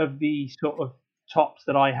the sort of tops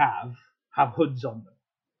that I have hoods on them.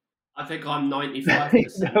 I think I'm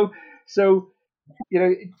 95%. So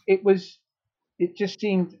it just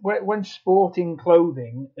seemed when sporting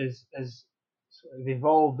clothing has sort of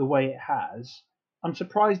evolved the way it has. I'm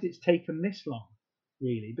surprised it's taken this long,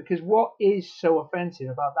 really, because what is so offensive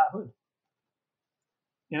about that hood?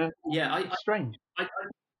 Yeah, It's strange.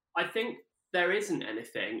 I think there isn't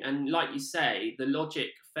anything, and like you say, the logic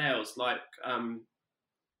fails. Like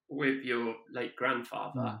with your late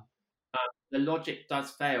grandfather, the logic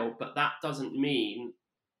does fail, but that doesn't mean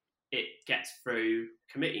it gets through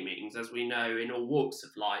committee meetings. As we know, in all walks of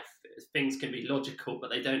life, things can be logical, but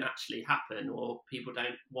they don't actually happen, or people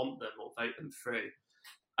don't want them or vote them through.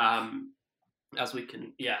 As we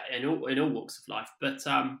can, yeah, in all walks of life. But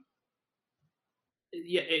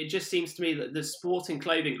yeah, it just seems to me that the sporting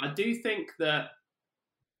clothing. I do think that.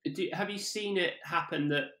 Have you seen it happen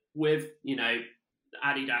that with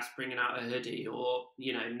Adidas bringing out a hoodie or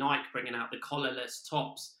Nike bringing out the collarless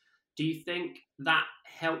tops? Do you think that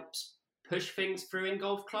helps push things through in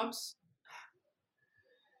golf clubs,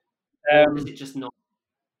 or is it just not?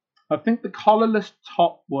 I think the collarless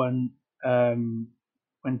top one,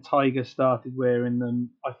 when Tiger started wearing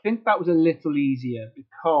them, I think that was a little easier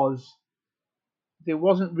because there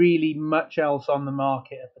wasn't really much else on the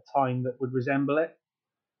market at the time that would resemble it.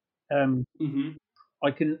 Mm-hmm.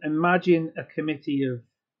 I can imagine a committee of,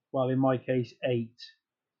 well, in my case, 8,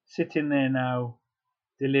 sitting there now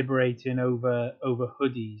deliberating over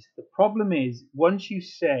hoodies. The problem is, once you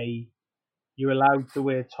say you're allowed to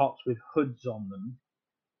wear tops with hoods on them,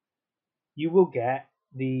 you will get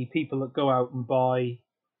the people that go out and buy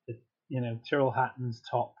the, Tyrrell Hatton's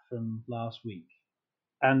top from last week,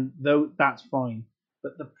 and though that's fine.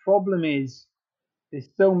 But the problem is, there's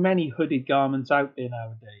so many hooded garments out there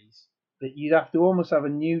nowadays that you'd have to almost have a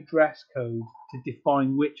new dress code to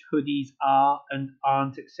define which hoodies are and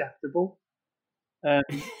aren't acceptable. Um,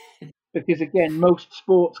 because again, most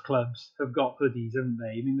sports clubs have got hoodies, haven't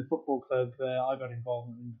they? I mean, the football club I've had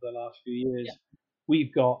involvement in for the last few years,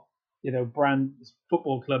 we've got brand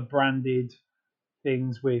football club branded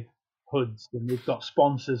things with hoods, and they've got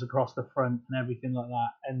sponsors across the front and everything like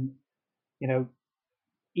that. And you know,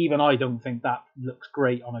 even I don't think that looks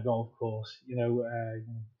great on a golf course.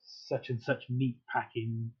 Such and such meat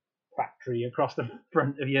packing factory across the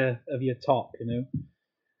front of your top.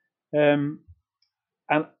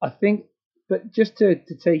 And I think, but just to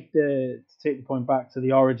take the point back to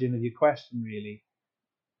the origin of your question, really,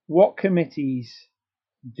 what committees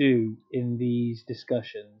do in these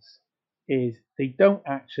discussions is they don't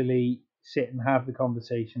actually sit and have the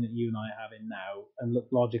conversation that you and I are having now and look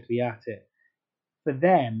logically at it. For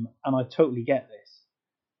them, and I totally get this,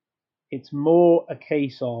 it's more a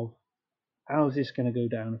case of how's this going to go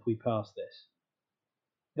down if we pass this?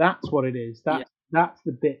 That's what it is. Yeah, That's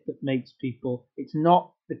the bit that makes people. It's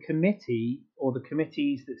not the committee or the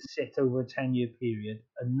committees that sit over a 10-year period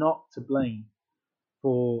are not to blame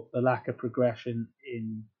for the lack of progression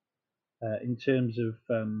in terms of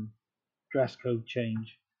dress code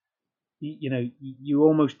change. You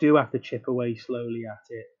almost do have to chip away slowly at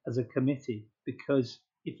it as a committee, because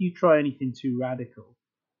if you try anything too radical,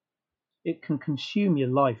 it can consume your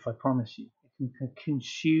life. I promise you, it can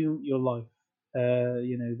consume your life.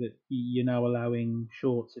 that you're now allowing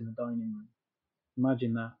shorts in the dining room.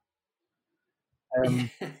 Imagine that.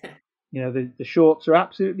 The shorts are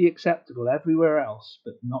absolutely acceptable everywhere else,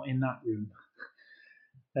 but not in that room.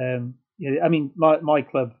 I mean, my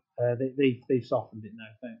club, they've softened it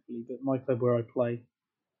now, thankfully. But my club where I play,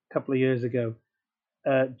 a couple of years ago,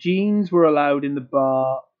 jeans were allowed in the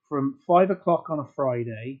bar from 5 o'clock on a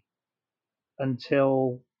Friday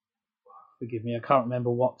until, forgive me, I can't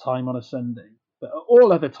remember what time on a Sunday. But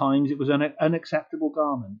all other times it was an unacceptable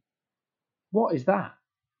garment. What is that?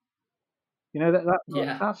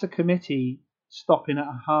 Yeah. That's a committee stopping at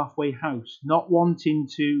a halfway house, not wanting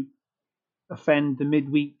to offend the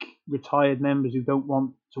midweek retired members who don't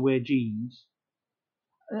want to wear jeans.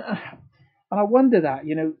 And I wonder that,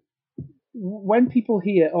 when people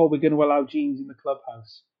hear, oh, we're going to allow jeans in the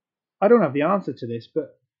clubhouse, I don't have the answer to this,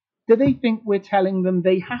 but do they think we're telling them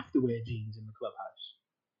they have to wear jeans in the clubhouse?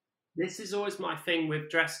 This is always my thing with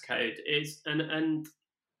dress code is, and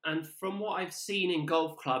from what I've seen in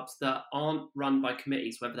golf clubs that aren't run by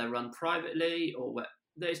committees, whether they're run privately or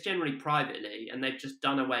it's generally privately, and they've just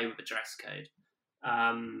done away with a dress code,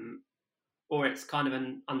 or it's kind of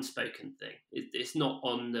an unspoken thing. It's not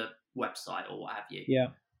on the website or what have you. Yeah.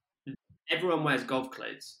 Everyone wears golf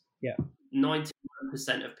clothes. Yeah. 99%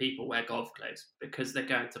 of people wear golf clothes because they're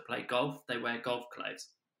going to play golf. They wear golf clothes.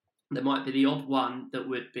 There might be the odd one that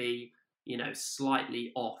would be,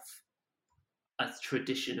 slightly off a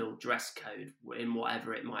traditional dress code in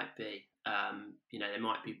whatever it might be. They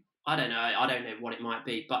might be, I don't know what it might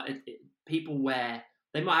be, but people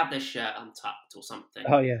they might have their shirt untucked or something.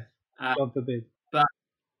 Oh, yeah. God forbid. But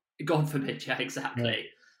God forbid, yeah, exactly.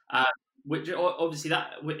 Yeah. Which obviously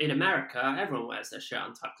that in America, everyone wears their shirt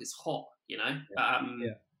untucked. It's hot, and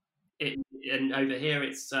over here,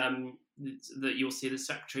 it's that you'll see the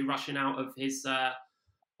secretary rushing out of his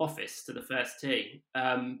office to the first tee.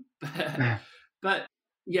 But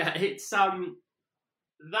yeah, it's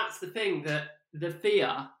that's the thing, that the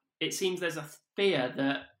fear. It seems there's a fear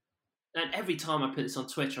that, and every time I put this on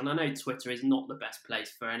Twitter, and I know Twitter is not the best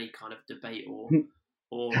place for any kind of debate or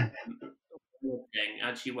thing,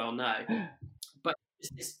 as you well know, but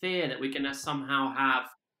it's this fear that we're going to somehow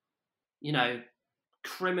have,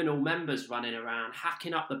 criminal members running around,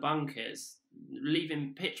 hacking up the bunkers,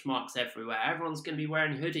 leaving pitch marks everywhere. Everyone's going to be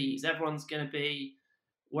wearing hoodies. Everyone's going to be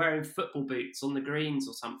wearing football boots on the greens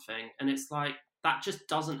or something. And it's like, that just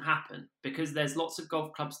doesn't happen, because there's lots of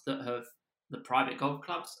golf clubs that have the private golf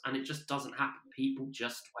clubs, and it just doesn't happen. People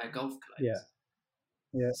just wear golf clothes.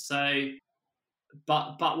 Yeah. So,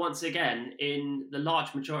 but once again, in the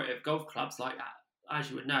large majority of golf clubs like that, as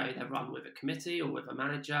you would know, they're run with a committee or with a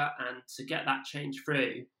manager, and to get that change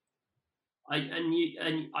through, I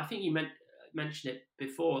think you mentioned it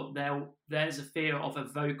before. There's a fear of a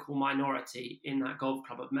vocal minority in that golf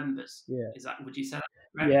club of members. Yeah. Would you say that?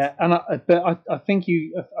 Correct? Yeah, and I think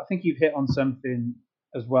you've hit on something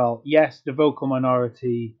as well. Yes, the vocal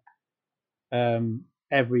minority.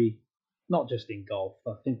 Not just in golf.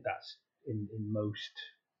 I think that's in most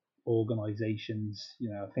organizations.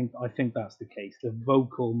 I think that's the case. The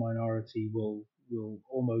vocal minority will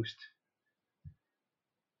almost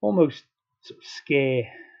sort of scare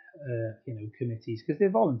committees, because they're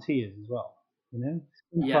volunteers as well.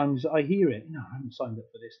 Sometimes I hear it. I haven't signed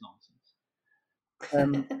up for this nonsense.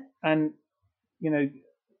 And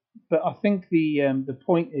but I think the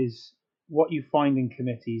point is what you find in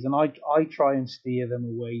committees, and I try and steer them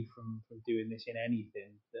away from doing this in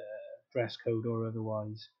anything, dress code or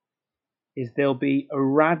otherwise, is there'll be a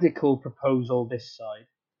radical proposal this side,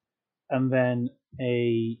 and then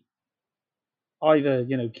either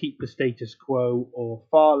keep the status quo or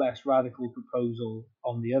far less radical proposal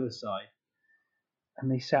on the other side,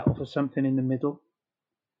 and they settle for something in the middle,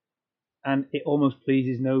 and it almost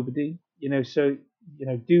pleases nobody. So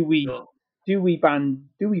do we ban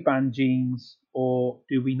jeans, or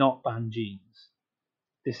do we not ban jeans?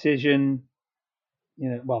 Decision,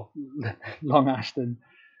 Long Ashton.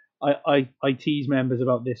 I tease members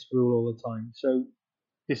about this rule all the time. So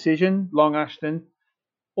decision, Long Ashton.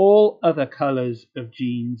 All other colours of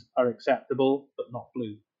jeans are acceptable, but not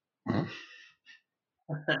blue.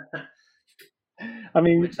 I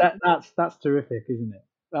mean, that's terrific, isn't it?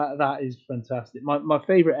 That is fantastic. My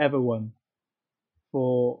favourite ever one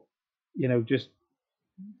for just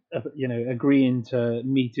agreeing to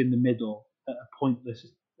meet in the middle at a pointless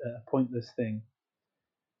thing.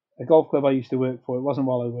 A golf club I used to work for, it wasn't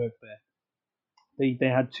while I worked there. They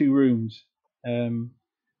had two rooms,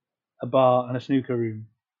 a bar and a snooker room.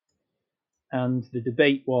 And the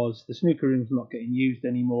debate was, the snooker room's not getting used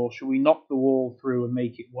anymore. Should we knock the wall through and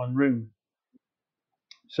make it one room?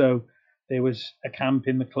 So There was a camp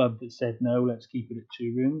in the club that said, no, let's keep it at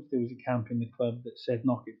 2 rooms. There was a camp in the club that said,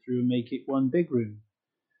 knock it through and make it one big room.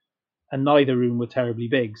 And neither room were terribly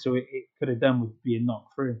big, so it could have done with being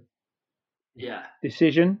knocked through. Yeah.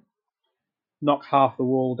 Decision, knock half the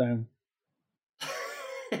wall down.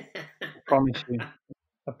 I promise you.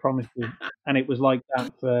 I promise you. And it was like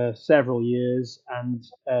that for several years. And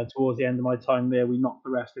towards the end of my time there, we knocked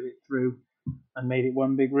the rest of it through and made it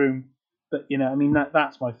one big room. But I mean,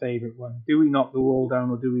 that's my favourite one. Do we knock the wall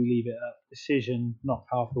down or do we leave it up? Decision, knock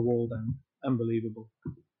half the wall down. Unbelievable.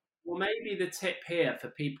 Well, maybe the tip here for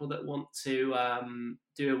people that want to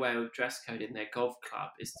do away with dress code in their golf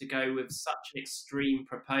club is to go with such an extreme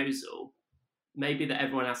proposal. Maybe that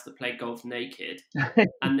everyone has to play golf naked,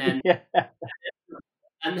 and then Yeah.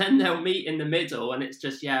 and then they'll meet in the middle, and it's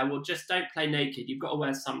just well, just don't play naked. You've got to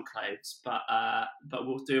wear some clothes, but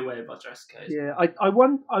we'll do away with our dress code. Yeah,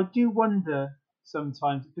 I do wonder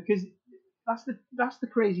sometimes, because that's the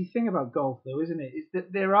crazy thing about golf, though, isn't it? Is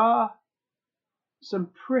that there are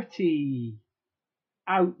some pretty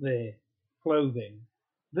out there clothing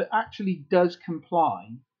that actually does comply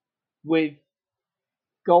with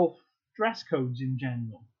golf dress codes in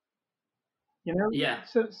general. Yeah.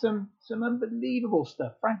 So some unbelievable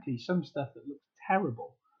stuff. Frankly, some stuff that looks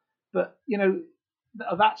terrible, but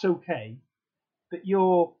that's okay. But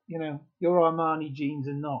your Armani jeans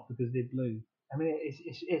are not, because they're blue. I mean,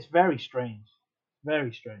 it's very strange,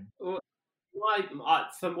 very strange. Well,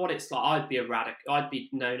 from what it's like, I'd be a radical. I'd be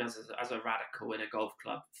known as a radical in a golf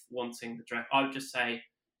club wanting the dress. I would just say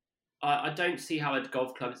I don't see how a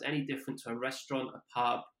golf club is any different to a restaurant, a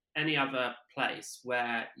pub, any other place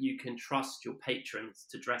where you can trust your patrons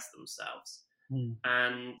to dress themselves. Hmm.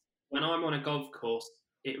 And when I'm on a golf course,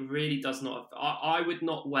 it really does not. I would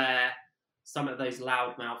not wear some of those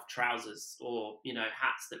loudmouth trousers or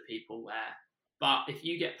hats that people wear. But if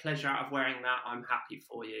you get pleasure out of wearing that, I'm happy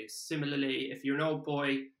for you. Similarly, if you're an old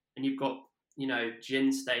boy and you've got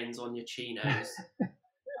gin stains on your chinos,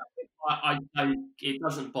 I don't. It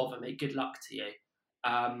doesn't bother me. Good luck to you.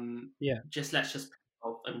 Yeah, Let's just play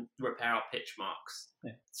golf and repair our pitch marks.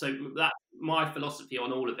 yeah, So that's my philosophy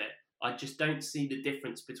on all of it. I just don't see the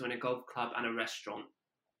difference between a golf club and a restaurant.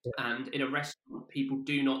 yeah. And in a restaurant, people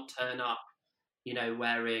do not turn up,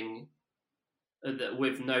 wearing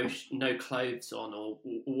with no clothes on or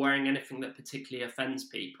wearing anything that particularly offends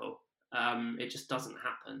people. It just doesn't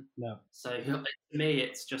happen. No. So to me,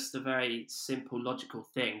 it's just a very simple, logical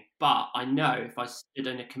thing. But I know if I stood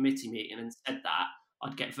in a committee meeting and said that,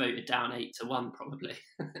 I'd get voted down 8-1 probably.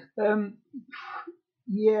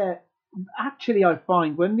 Yeah. Actually, I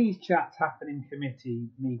find when these chats happen in committee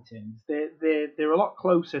meetings, they're a lot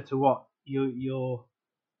closer to what you're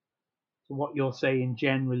saying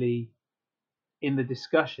generally in the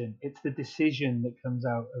discussion. It's the decision that comes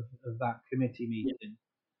out of that committee meeting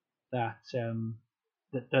that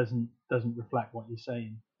doesn't reflect what you're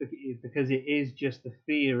saying, because it is just the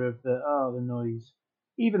fear of the noise.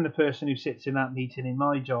 Even the person who sits in that meeting in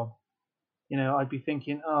my job, I'd be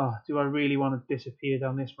thinking, do I really want to disappear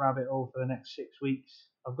down this rabbit hole for the next 6 weeks?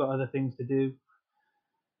 I've got other things to do.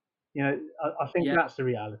 I think Yeah, that's the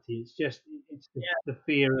reality. It's yeah. the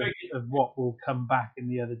fear Very of what will come back in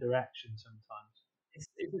the other direction sometimes.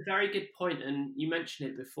 It's a very good point, and you mentioned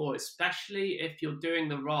it before, especially if you're doing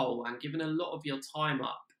the role and giving a lot of your time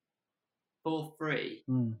up for free.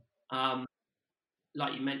 Mm.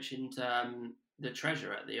 Like you mentioned, the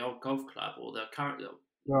treasurer at the old golf club, or the current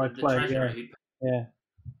Where I the play, treasurer yeah, who yeah,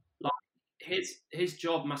 like his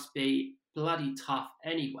job must be bloody tough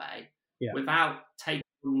anyway, yeah, without taking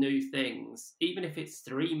on new things, even if it's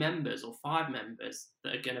 3 members or 5 members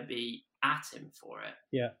that are going to be at him for it.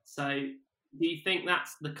 yeah. So, do you think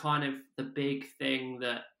that's the kind of the big thing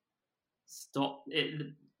that stop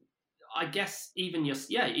it? I guess even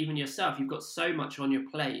yourself, you've got so much on your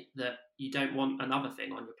plate that you don't want another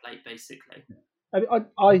thing on your plate, basically.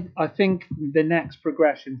 I think the next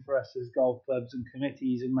progression for us as golf clubs and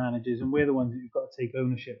committees and managers, and we're the ones who've got to take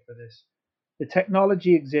ownership for this. The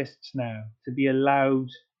technology exists now to be allowed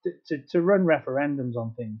to run referendums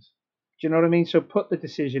on things. Do you know what I mean? So put the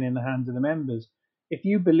decision in the hands of the members. If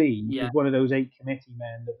you believe, Yeah, as one of those 8 committee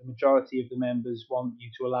men, that the majority of the members want you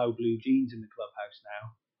to allow blue jeans in the clubhouse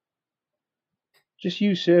now, just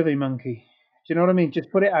use SurveyMonkey. Do you know what I mean?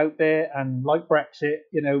 Just put it out there, and like Brexit,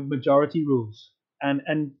 majority rules.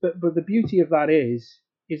 But the beauty of that is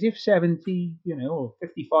if 70, or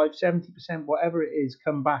 55, 70%, whatever it is,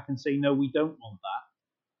 come back and say no, we don't want that.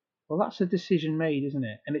 Well, that's a decision made, isn't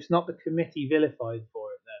it? And it's not the committee vilified for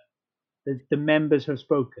it. Then the members have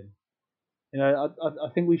spoken. I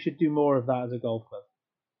think we should do more of that as a golf club.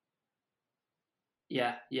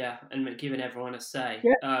 Yeah, and giving everyone a say.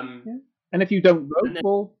 Yeah, yeah. And if you don't vote, And then,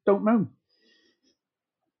 well, don't moan.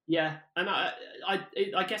 yeah, and I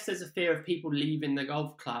guess there's a fear of people leaving the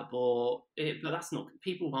golf club, but that's not.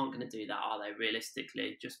 People aren't going to do that, are they?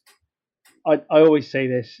 Realistically, just I always say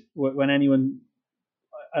this when anyone,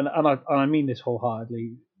 and I mean this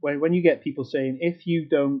wholeheartedly. When you get people saying, if you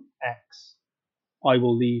don't X, I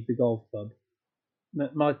will leave the golf club.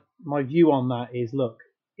 My view on that is, look,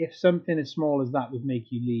 if something as small as that would make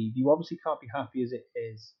you leave, you obviously can't be happy as it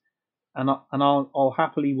is, and I'll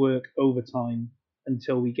happily work overtime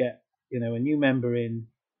until we get a new member in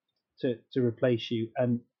to replace you.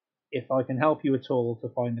 And if I can help you at all to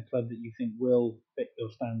find the club that you think will fit your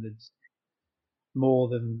standards more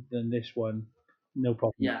than this one, no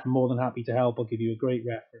problem. yeah, I'm more than happy to help. I'll give you a great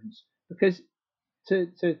reference because to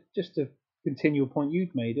continue a point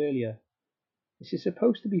you'd made earlier, this is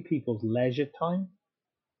supposed to be people's leisure time.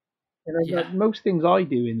 yeah, Like most things I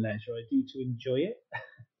do in leisure, I do to enjoy it,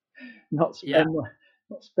 not yeah,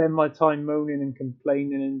 spend my time moaning and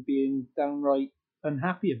complaining and being downright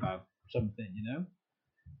unhappy about something.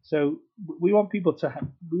 So we want people that are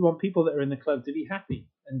in the club to be happy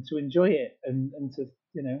and to enjoy it and to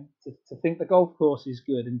think the golf course is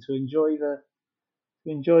good and to enjoy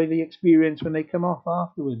the experience when they come off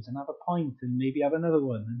afterwards and have a pint and maybe have another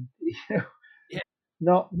one and yeah.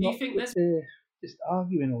 Do you not think there's just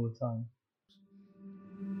arguing all the time.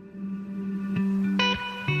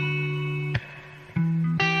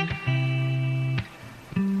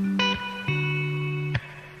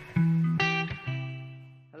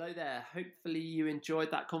 Hello there. Hopefully, you enjoyed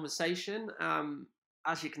that conversation.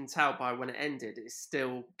 As you can tell by when it ended, it's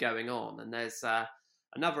still going on, and there's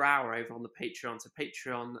another hour over on the Patreon. So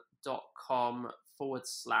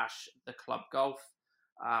patreon.com/the club golf.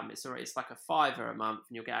 It's like a fiver a month,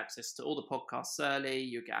 and you'll get access to all the podcasts early.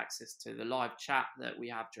 You'll get access to the live chat that we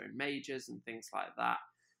have during majors and things like that,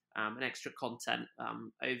 and extra content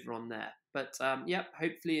over on there. But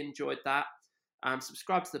hopefully you enjoyed that.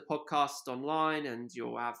 Subscribe to the podcast online, and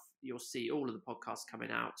you'll see all of the podcasts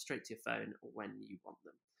coming out straight to your phone when you want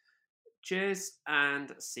them. Cheers,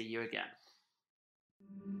 and see you again.